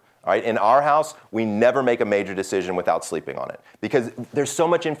true. All right? In our house, we never make a major decision without sleeping on it because there's so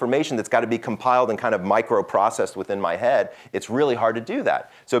much information that's got to be compiled and kind of micro-processed within my head. It's really hard to do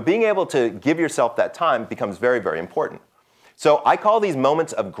that. So being able to give yourself that time becomes very, very important. So I call these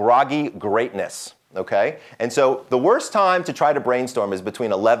moments of groggy greatness. Okay? And so the worst time to try to brainstorm is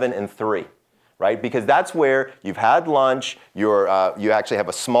between 11 and 3. right? Because that's where you've had lunch, you actually have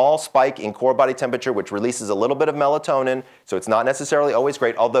a small spike in core body temperature, which releases a little bit of melatonin, so it's not necessarily always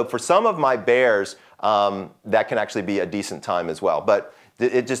great, although for some of my bears, that can actually be a decent time as well. But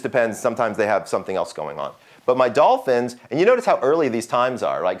it just depends. Sometimes they have something else going on. But my dolphins, and you notice how early these times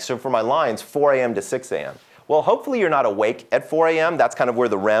are. Like, so for my lions, 4 a.m. to 6 a.m. Well, hopefully you're not awake at 4 a.m. That's kind of where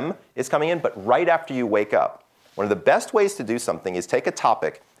the REM is coming in. But right after you wake up, one of the best ways to do something is take a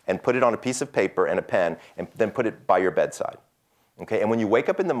topic and put it on a piece of paper and a pen, and then put it by your bedside. Okay? And when you wake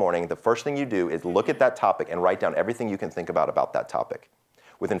up in the morning, the first thing you do is look at that topic and write down everything you can think about that topic.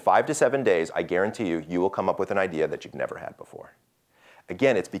 Within 5 to 7 days, I guarantee you, you will come up with an idea that you've never had before.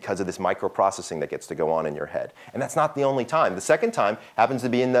 Again, it's because of this microprocessing that gets to go on in your head. And that's not the only time. The second time happens to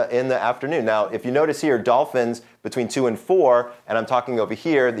be in the afternoon. Now, if you notice here, dolphins between 2 and 4, and I'm talking over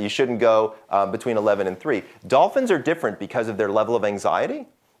here that you shouldn't go between 11 and 3. Dolphins are different because of their level of anxiety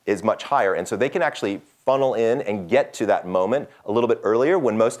is much higher. And so they can actually funnel in and get to that moment a little bit earlier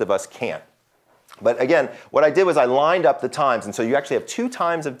when most of us can't. But again, what I did was I lined up the times. And so you actually have 2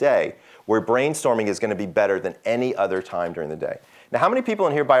 times of day where brainstorming is going to be better than any other time during the day. Now, how many people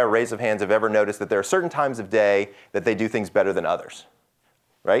in here by a raise of hands have ever noticed that there are certain times of day that they do things better than others?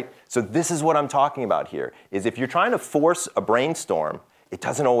 Right? So this is what I'm talking about here, is if you're trying to force a brainstorm, it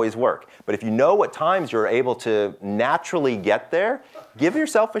doesn't always work. But if you know what times you're able to naturally get there, give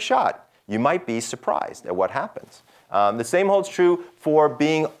yourself a shot. You might be surprised at what happens. The same holds true for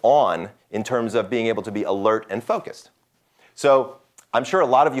being on in terms of being able to be alert and focused. So I'm sure a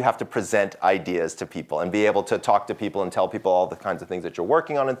lot of you have to present ideas to people and be able to talk to people and tell people all the kinds of things that you're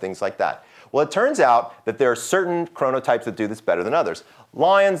working on and things like that. Well, it turns out that there are certain chronotypes that do this better than others.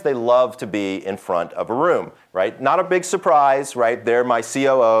 Lions, they love to be in front of a room, right? Not a big surprise, right? They're my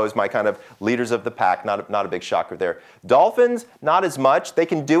COOs, my kind of leaders of the pack, not a big shocker there. Dolphins, not as much. They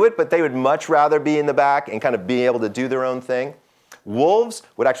can do it, but they would much rather be in the back and kind of be able to do their own thing. Wolves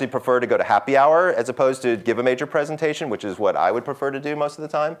would actually prefer to go to happy hour as opposed to give a major presentation, which is what I would prefer to do most of the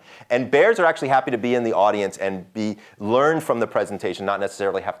time. And bears are actually happy to be in the audience and learn from the presentation, not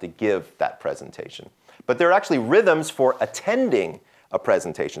necessarily have to give that presentation. But there are actually rhythms for attending a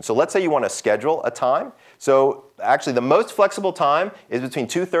presentation. So let's say you want to schedule a time. So actually the most flexible time is between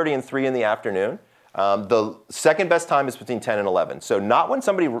 2:30 and 3 in the afternoon. The second best time is between 10 and 11. So not when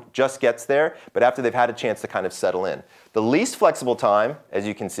somebody just gets there, but after they've had a chance to kind of settle in. The least flexible time, as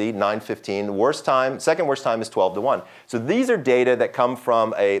you can see, 9:15. The worst time, second worst time is 12 to 1. So these are data that come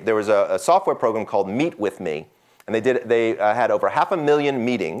from there was a software program called Meet With Me. And they had over 500,000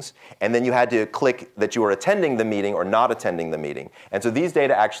 meetings, and then you had to click that you were attending the meeting or not attending the meeting. And so these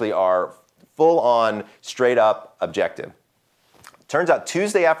data actually are full on, straight up objective. Turns out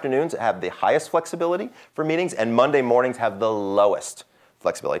Tuesday afternoons have the highest flexibility for meetings, and Monday mornings have the lowest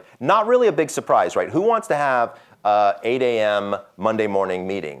flexibility. Not really a big surprise, right? Who wants to have 8 a.m. Monday morning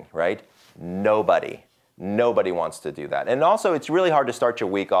meeting, right? Nobody. Nobody wants to do that. And also, it's really hard to start your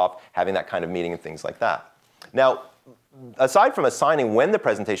week off having that kind of meeting and things like that. Now, aside from assigning when the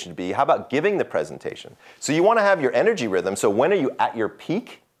presentation should be, how about giving the presentation? So you want to have your energy rhythm. So when are you at your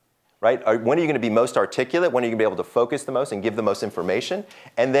peak? Right? When are you going to be most articulate? When are you going to be able to focus the most and give the most information?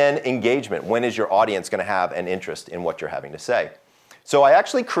 And then engagement. When is your audience going to have an interest in what you're having to say? So I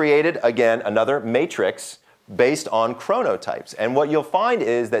actually created, again, another matrix based on chronotypes. And what you'll find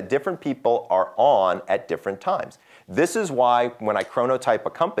is that different people are on at different times. This is why when I chronotype a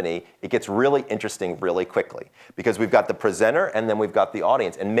company, it gets really interesting really quickly. Because we've got the presenter and then we've got the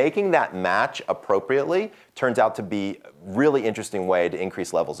audience. And making that match appropriately turns out to be a really interesting way to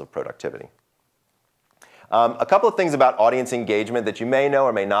increase levels of productivity. A couple of things about audience engagement that you may know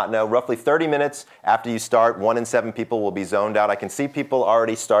or may not know. Roughly 30 minutes after you start, 1 in 7 people will be zoned out. I can see people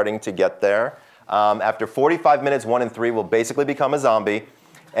already starting to get there. After 45 minutes, 1 in 3 will basically become a zombie.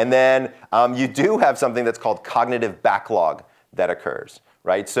 And then you do have something that's called cognitive backlog that occurs,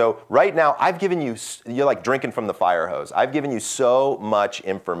 right? So right now, I've given you, you're like drinking from the fire hose. I've given you so much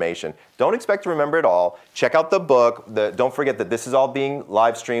information. Don't expect to remember it all. Check out the book. Don't forget that this is all being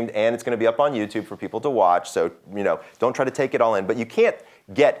live streamed and it's going to be up on YouTube for people to watch. So, don't try to take it all in. But you can't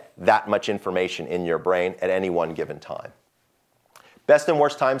get that much information in your brain at any one given time. Best and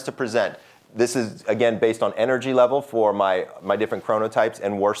worst times to present. This is, again, based on energy level for my different chronotypes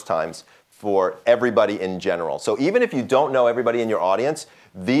and worst times for everybody in general. So even if you don't know everybody in your audience,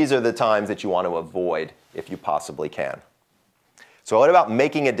 these are the times that you want to avoid if you possibly can. So what about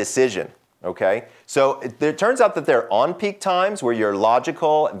making a decision? Okay, so it turns out that there are on-peak times where you're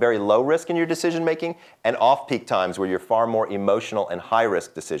logical and very low risk in your decision making, and off-peak times where you're far more emotional and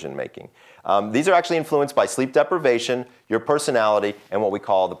high-risk decision making. These are actually influenced by sleep deprivation, your personality, and what we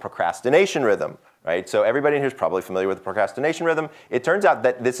call the procrastination rhythm. Right? So everybody in here is probably familiar with the procrastination rhythm. It turns out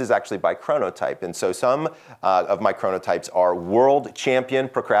that this is actually by chronotype. And so some of my chronotypes are world champion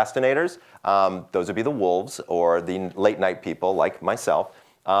procrastinators. Those would be the wolves or the late night people like myself.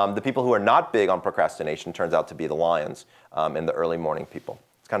 The people who are not big on procrastination turns out to be the lions and the early morning people.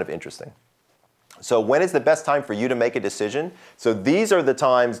 It's kind of interesting. So when is the best time for you to make a decision? So these are the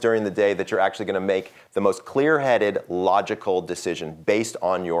times during the day that you're actually going to make the most clear-headed, logical decision based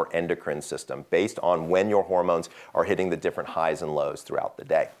on your endocrine system, based on when your hormones are hitting the different highs and lows throughout the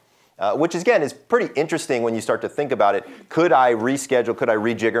day. Which, again, is pretty interesting when you start to think about it. Could I reschedule, could I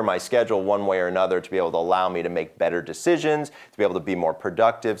rejigger my schedule one way or another to be able to allow me to make better decisions, to be able to be more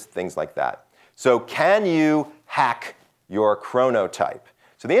productive, things like that. So can you hack your chronotype?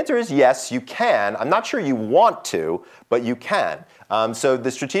 So the answer is yes, you can. I'm not sure you want to, but you can. So the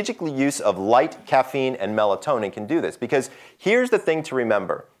strategic use of light, caffeine, and melatonin can do this. Because here's the thing to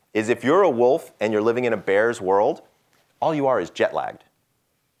remember, is if you're a wolf and you're living in a bear's world, all you are is jet lagged,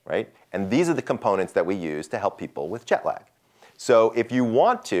 right? And these are the components that we use to help people with jet lag. So if you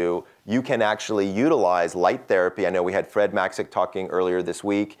want to, you can actually utilize light therapy. I know we had Fred Maxick talking earlier this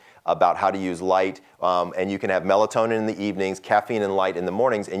week about how to use light, and you can have melatonin in the evenings, caffeine and light in the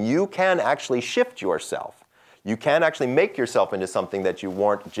mornings, and you can actually shift yourself. You can actually make yourself into something that you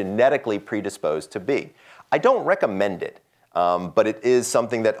weren't genetically predisposed to be. I don't recommend it, but it is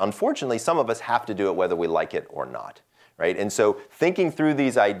something that unfortunately some of us have to do it whether we like it or not. Right? And so thinking through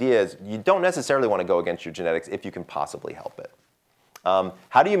these ideas, you don't necessarily want to go against your genetics if you can possibly help it.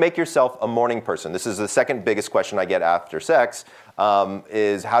 How do you make yourself a morning person? This is the second biggest question I get after sex,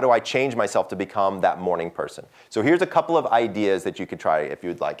 is how do I change myself to become that morning person? So here's a couple of ideas that you could try if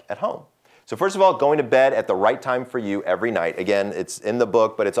you'd like at home. So first of all, going to bed at the right time for you every night. Again, it's in the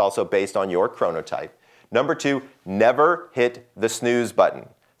book, but it's also based on your chronotype. Number two, never hit the snooze button.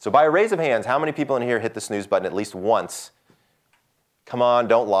 So by a raise of hands, how many people in here hit the snooze button at least once? Come on,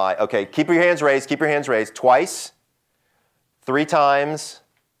 don't lie. Okay, keep your hands raised, keep your hands raised. Twice, 3 times,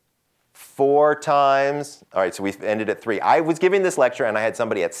 4 times. All right, so we've ended at 3. I was giving this lecture and I had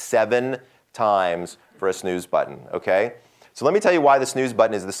somebody at 7 times for a snooze button, okay? So let me tell you why the snooze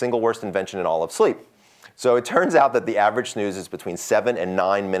button is the single worst invention in all of sleep. So it turns out that the average snooze is between 7 and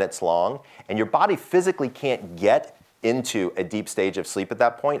 9 minutes long, and your body physically can't get into a deep stage of sleep at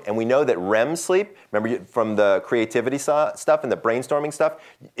that point. And we know that REM sleep, remember from the creativity stuff and the brainstorming stuff,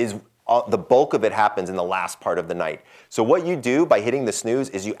 is the bulk of it happens in the last part of the night. So what you do by hitting the snooze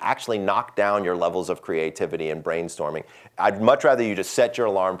is you actually knock down your levels of creativity and brainstorming. I'd much rather you just set your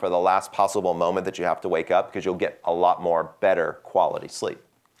alarm for the last possible moment that you have to wake up, because you'll get a lot more better quality sleep.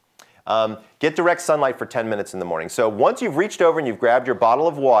 Get direct sunlight for 10 minutes in the morning. So once you've reached over and you've grabbed your bottle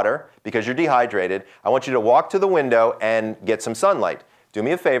of water because you're dehydrated, I want you to walk to the window and get some sunlight. Do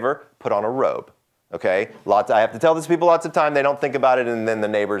me a favor, put on a robe. Okay? I have to tell these people lots of time, they don't think about it, and then the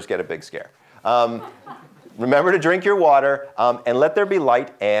neighbors get a big scare. Remember to drink your water, and let there be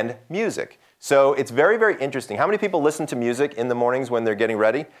light and music. So it's very, very interesting. How many people listen to music in the mornings when they're getting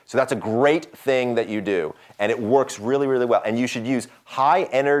ready? So that's a great thing that you do, and it works really, really well. And you should use high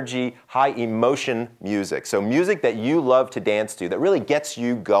energy, high emotion music. So music that you love to dance to, that really gets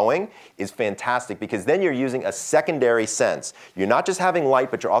you going, is fantastic, because then you're using a secondary sense. You're not just having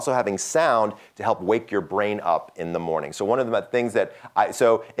light, but you're also having sound to help wake your brain up in the morning. So one of the things that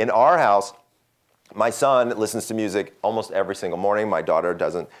so in our house, my son listens to music almost every single morning. My daughter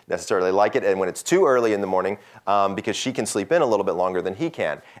doesn't necessarily like it, and when it's too early in the morning, because she can sleep in a little bit longer than he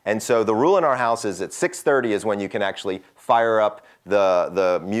can. And so the rule in our house is at 6:30 is when you can actually fire up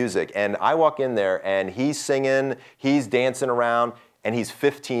the music. And I walk in there, and he's singing, he's dancing around, and he's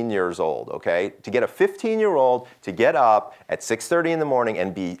 15 years old, okay? To get a 15-year-old to get up at 6:30 in the morning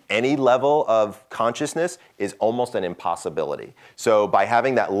and be any level of consciousness is almost an impossibility. So by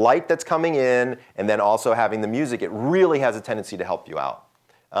having that light that's coming in and then also having the music, it really has a tendency to help you out.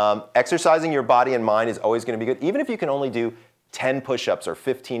 Exercising your body and mind is always going to be good. Even if you can only do 10 push-ups or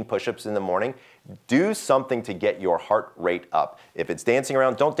 15 push-ups in the morning, do something to get your heart rate up. If it's dancing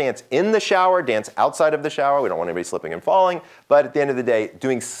around, don't dance in the shower, dance outside of the shower. We don't want anybody slipping and falling. But at the end of the day,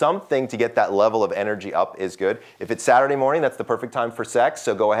 doing something to get that level of energy up is good. If it's Saturday morning, that's the perfect time for sex,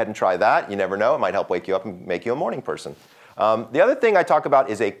 so go ahead and try that. You never know, it might help wake you up and make you a morning person. The other thing I talk about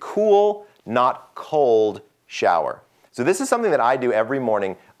is a cool, not cold shower. So this is something that I do every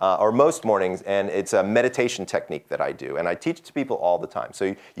morning, or most mornings, and it's a meditation technique that I do, and I teach it to people all the time.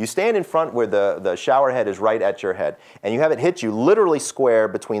 So you stand in front where the shower head is right at your head, and you have it hit you literally square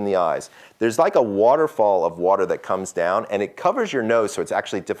between the eyes. There's like a waterfall of water that comes down, and it covers your nose, so it's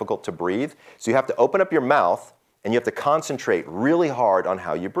actually difficult to breathe. So you have to open up your mouth, and you have to concentrate really hard on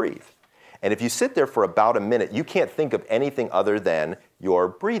how you breathe. And if you sit there for about a minute, you can't think of anything other than your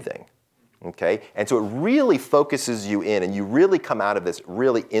breathing. Okay? And so it really focuses you in, and you really come out of this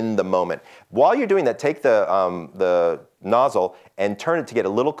really in the moment. While you're doing that, take the nozzle and turn it to get a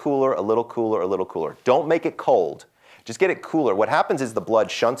little cooler, a little cooler, a little cooler. Don't make it cold. Just get it cooler. What happens is the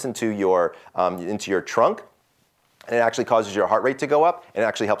blood shunts into your trunk, and it actually causes your heart rate to go up, and it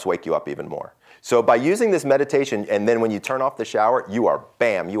actually helps wake you up even more. So by using this meditation, and then when you turn off the shower, you are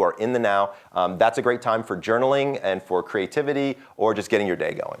in the now. That's a great time for journaling and for creativity, or just getting your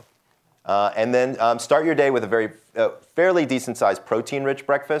day going. And then start your day with a fairly decent-sized protein-rich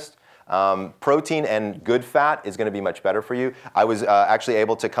breakfast. Protein and good fat is going to be much better for you. I was actually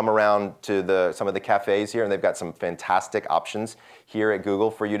able to come around to some of the cafes here, and they've got some fantastic options here at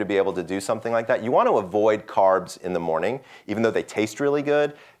Google for you to be able to do something like that. You want to avoid carbs in the morning, even though they taste really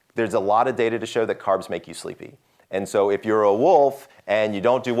good. There's a lot of data to show that carbs make you sleepy. And so if you're a wolf and you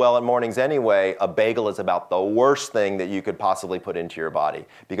don't do well at mornings anyway, a bagel is about the worst thing that you could possibly put into your body,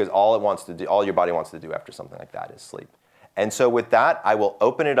 because all your body wants to do after something like that is sleep. And so with that, I will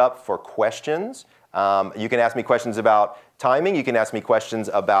open it up for questions. You can ask me questions about timing. You can ask me questions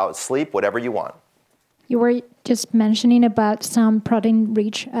about sleep, whatever you want. You were just mentioning about some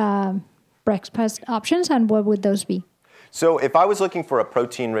protein-rich breakfast options, and what would those be? So if I was looking for a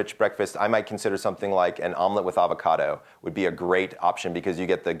protein-rich breakfast, I might consider something like an omelet with avocado would be a great option, because you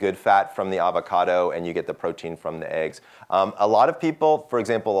get the good fat from the avocado and you get the protein from the eggs. A lot of people, for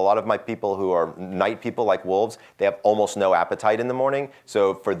example, a lot of my people who are night people like wolves, they have almost no appetite in the morning.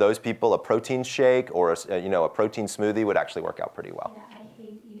 So for those people, a protein shake or a protein smoothie would actually work out pretty well. Yeah, I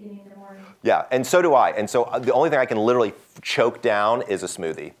hate eating in the morning. Yeah, and so do I. And so the only thing I can literally choke down is a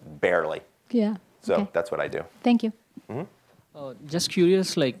smoothie, barely. Yeah. So okay. That's what I do. Thank you. Just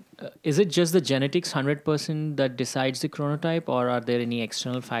curious, is it just the genetics 100% that decides the chronotype, or are there any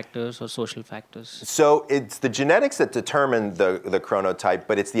external factors or social factors? So it's the genetics that determine the chronotype,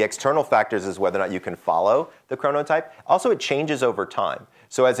 but it's the external factors as whether or not you can follow the chronotype. Also, it changes over time.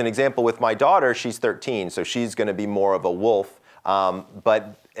 So as an example, with my daughter, she's 13, so she's going to be more of a wolf.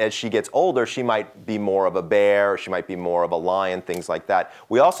 But as she gets older, she might be more of a bear, she might be more of a lion, things like that.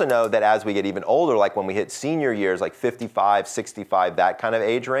 We also know that as we get even older, like when we hit senior years, like 55, 65, that kind of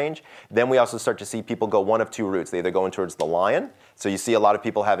age range, then we also start to see people go one of two routes. They either go towards the lion, so you see a lot of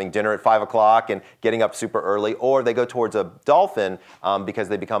people having dinner at 5 o'clock and getting up super early, or they go towards a dolphin because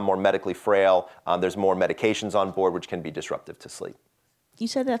they become more medically frail. There's more medications on board, which can be disruptive to sleep. You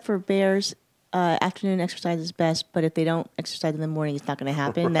said that for bears, afternoon exercise is best, but if they don't exercise in the morning, it's not going to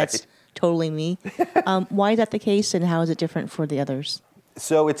happen. Right. That's totally me. Why is that the case, and how is it different for the others?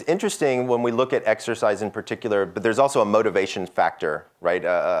 So it's interesting when we look at exercise in particular, but there's also a motivation factor, right?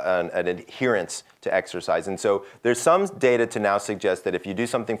 An adherence to exercise. And so there's some data to now suggest that if you do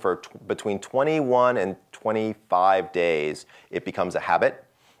something for between 21 and 25 days, it becomes a habit.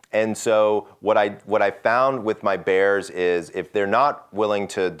 And so what I found with my bears is if they're not willing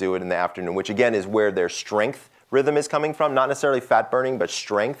to do it in the afternoon, which again is where their strength rhythm is coming from, not necessarily fat burning, but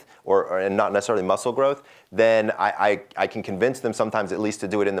strength and not necessarily muscle growth, then I can convince them sometimes at least to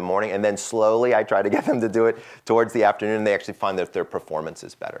do it in the morning, and then slowly I try to get them to do it towards the afternoon, and they actually find that their performance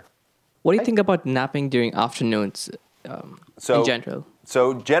is better. What do you think about napping during afternoons in general?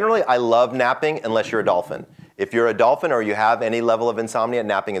 So generally I love napping unless you're a dolphin. If you're a dolphin or you have any level of insomnia,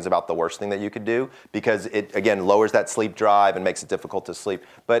 napping is about the worst thing that you could do, because it, again, lowers that sleep drive and makes it difficult to sleep.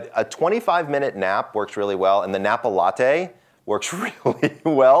 But a 25-minute nap works really well, and the Napa latte works really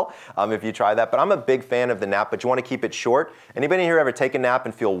well if you try that. But I'm a big fan of the nap, but you want to keep it short. Anybody here ever take a nap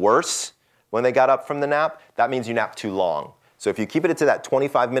and feel worse when they got up from the nap? That means you napped too long. So if you keep it to that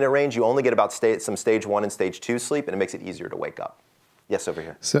 25-minute range, you only get about some stage 1 and stage 2 sleep, and it makes it easier to wake up. Yes, over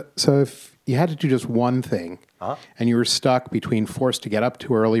here. So if you had to do just one thing, and you were stuck between forced to get up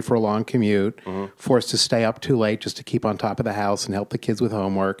too early for a long commute, forced to stay up too late just to keep on top of the house and help the kids with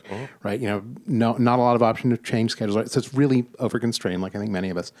homework, right? Not a lot of option to change schedules. Right? So it's really overconstrained, like I think many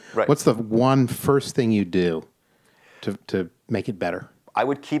of us. Right. What's the one first thing you do to make it better? I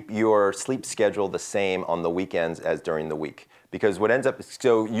would keep your sleep schedule the same on the weekends as during the week, because what ends up,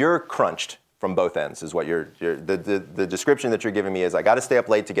 so you're crunched from both ends is what the description that you're giving me is I got to stay up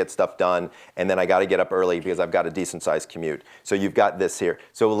late to get stuff done, and then I got to get up early because I've got a decent sized commute. So you've got this here.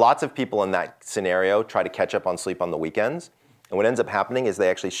 So lots of people in that scenario try to catch up on sleep on the weekends, and what ends up happening is they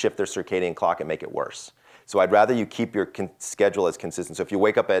actually shift their circadian clock and make it worse. So I'd rather you keep your schedule as consistent. So if you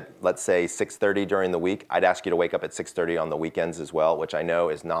wake up at, let's say, 6:30 during the week, I'd ask you to wake up at 6:30 on the weekends as well, which I know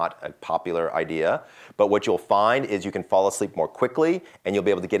is not a popular idea. But what you'll find is you can fall asleep more quickly, and you'll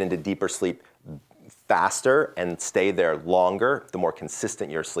be able to get into deeper sleep faster and stay there longer the more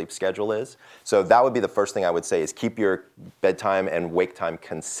consistent your sleep schedule is. So that would be the first thing I would say is keep your bedtime and wake time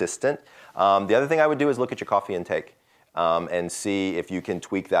consistent. The other thing I would do is look at your coffee intake. And see if you can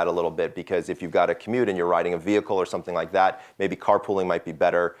tweak that a little bit, because if you've got a commute and you're riding a vehicle or something like that, maybe carpooling might be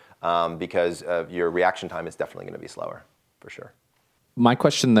better because your reaction time is definitely going to be slower, for sure. My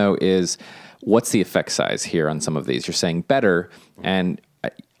question, though, is what's the effect size here on some of these? You're saying better, and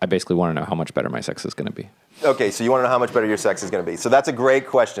I basically want to know how much better my sex is going to be. Okay, so you want to know how much better your sex is going to be. So that's a great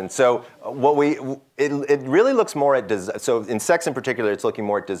question. So it really looks more at, so in sex in particular, it's looking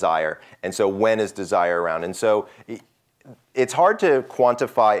more at desire. And so when is desire around? And so it's hard to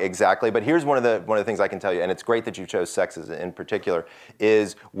quantify exactly, but here's one of the things I can tell you, and it's great that you chose sex in particular,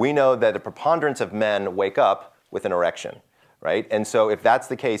 is we know that a preponderance of men wake up with an erection, right? And so if that's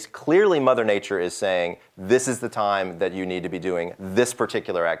the case, clearly Mother Nature is saying, this is the time that you need to be doing this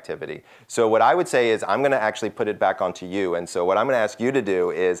particular activity. So what I would say is I'm going to actually put it back onto you. And so what I'm going to ask you to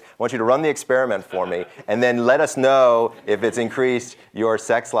do is I want you to run the experiment for me and then let us know if it's increased your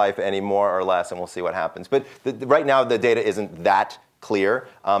sex life any more or less, and we'll see what happens. But right now the data isn't that clear.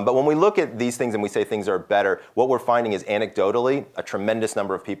 But when we look at these things and we say things are better, what we're finding is anecdotally, a tremendous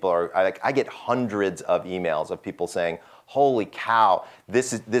number of people are, I get hundreds of emails of people saying, holy cow,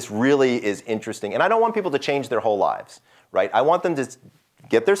 this really is interesting. And I don't want people to change their whole lives, right? I want them to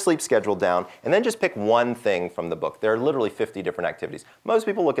get their sleep schedule down and then just pick one thing from the book. There are literally 50 different activities. Most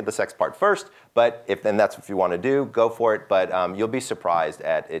people look at the sex part first, but if that's what you want to do, go for it. But you'll be surprised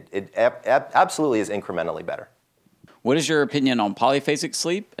at it. It absolutely is incrementally better. What is your opinion on polyphasic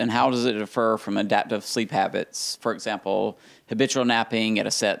sleep, and how does it differ from adaptive sleep habits? For example, habitual napping at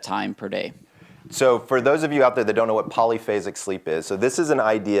a set time per day. So for those of you out there that don't know what polyphasic sleep is, so this is an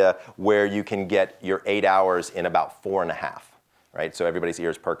idea where you can get your 8 hours in about 4.5. Right? So everybody's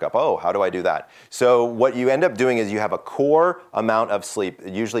ears perk up. Oh, how do I do that? So what you end up doing is you have a core amount of sleep,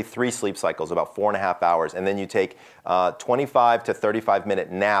 usually 3 sleep cycles, about 4.5 hours, and then you take 25 to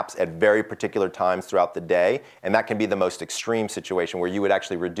 35-minute naps at very particular times throughout the day, and that can be the most extreme situation where you would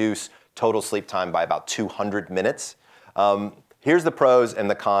actually reduce total sleep time by about 200 minutes. Here's the pros and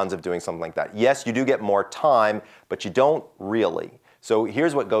the cons of doing something like that. Yes, you do get more time, but you don't really. So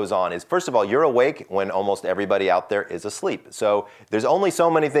here's what goes on is, first of all, you're awake when almost everybody out there is asleep. So there's only so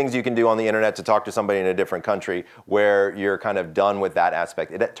many things you can do on the internet to talk to somebody in a different country where you're kind of done with that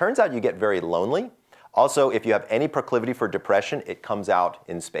aspect. It turns out you get very lonely. Also, if you have any proclivity for depression, it comes out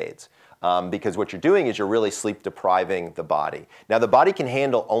in spades. Because what you're doing is you're really sleep depriving the body. Now, the body can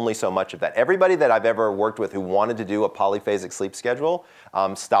handle only so much of that. Everybody that I've ever worked with who wanted to do a polyphasic sleep schedule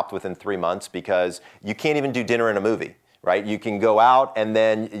stopped within 3 months because you can't even do dinner and a movie. Right? You can go out and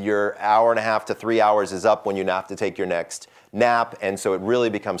then your 1.5 to 3 hours is up when you have to take your next nap, and so it really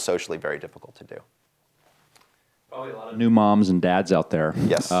becomes socially very difficult to do. Probably a lot of new moms and dads out there.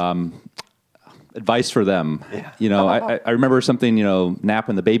 Yes. Advice for them. Yeah. You know, I remember something, you know,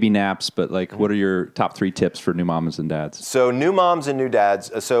 napping the baby naps, but like, what are your top 3 tips for new moms and dads? So new moms and new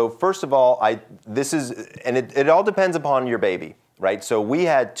dads. So first of all, it all depends upon your baby. Right, so we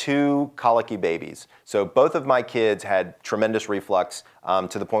had 2 colicky babies. So both of my kids had tremendous reflux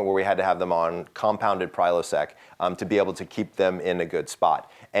to the point where we had to have them on compounded Prilosec to be able to keep them in a good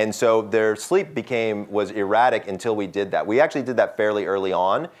spot. And so their sleep was erratic until we did that. We actually did that fairly early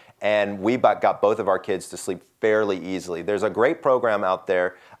on, and we got both of our kids to sleep fairly easily. There's a great program out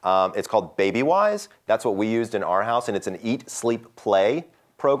there. It's called BabyWise. That's what we used in our house, and it's an eat, sleep, play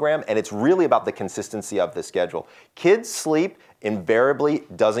program, and it's really about the consistency of the schedule. Kids' sleep invariably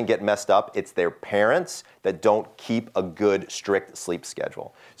doesn't get messed up. It's their parents that don't keep a good, strict sleep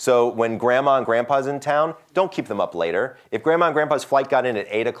schedule. So when grandma and grandpa's in town, don't keep them up later. If grandma and grandpa's flight got in at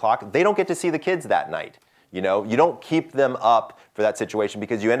 8 o'clock, they don't get to see the kids that night. You know, you don't keep them up for that situation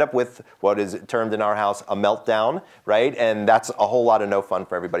because you end up with what is termed in our house a meltdown, right? And that's a whole lot of no fun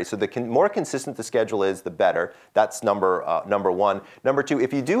for everybody. So the more consistent the schedule is, the better. That's number 1. Number 2,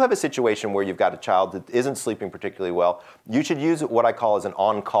 if you do have a situation where you've got a child that isn't sleeping particularly well, you should use what I call as an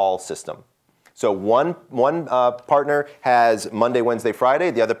on-call system. So one partner has Monday, Wednesday, Friday.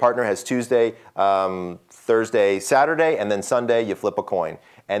 The other partner has Tuesday, Thursday, Saturday, and then Sunday you flip a coin.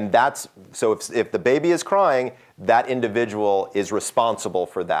 And so if the baby is crying, that individual is responsible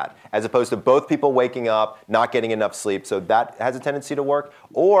for that, as opposed to both people waking up, not getting enough sleep. So that has a tendency to work.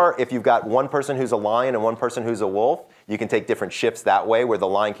 Or if you've got one person who's a lion and one person who's a wolf, you can take different shifts that way, where the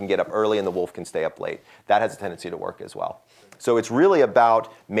lion can get up early and the wolf can stay up late. That has a tendency to work as well. So it's really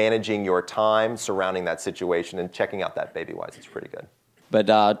about managing your time surrounding that situation and checking out that baby-wise. It's pretty good.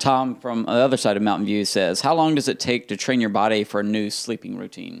 But Tom from the other side of Mountain View says, how long does it take to train your body for a new sleeping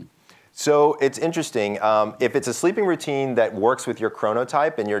routine? So it's interesting. If it's a sleeping routine that works with your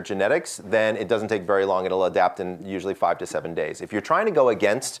chronotype and your genetics, then it doesn't take very long. It'll adapt in usually 5 to 7 days. If you're trying to go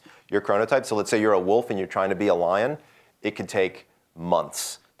against your chronotype, so let's say you're a wolf and you're trying to be a lion, it could take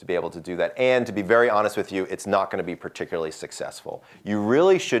months to be able to do that. And to be very honest with you, it's not going to be particularly successful. You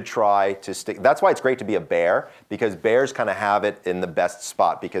really should try to stick. That's why it's great to be a bear, because bears kind of have it in the best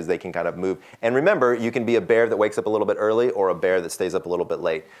spot because they can kind of move. And remember, you can be a bear that wakes up a little bit early or a bear that stays up a little bit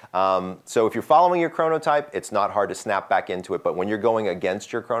late. So if you're following your chronotype, it's not hard to snap back into it. But when you're going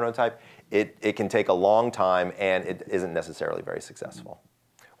against your chronotype, it can take a long time and it isn't necessarily very successful.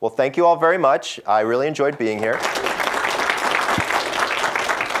 Well, thank you all very much. I really enjoyed being here.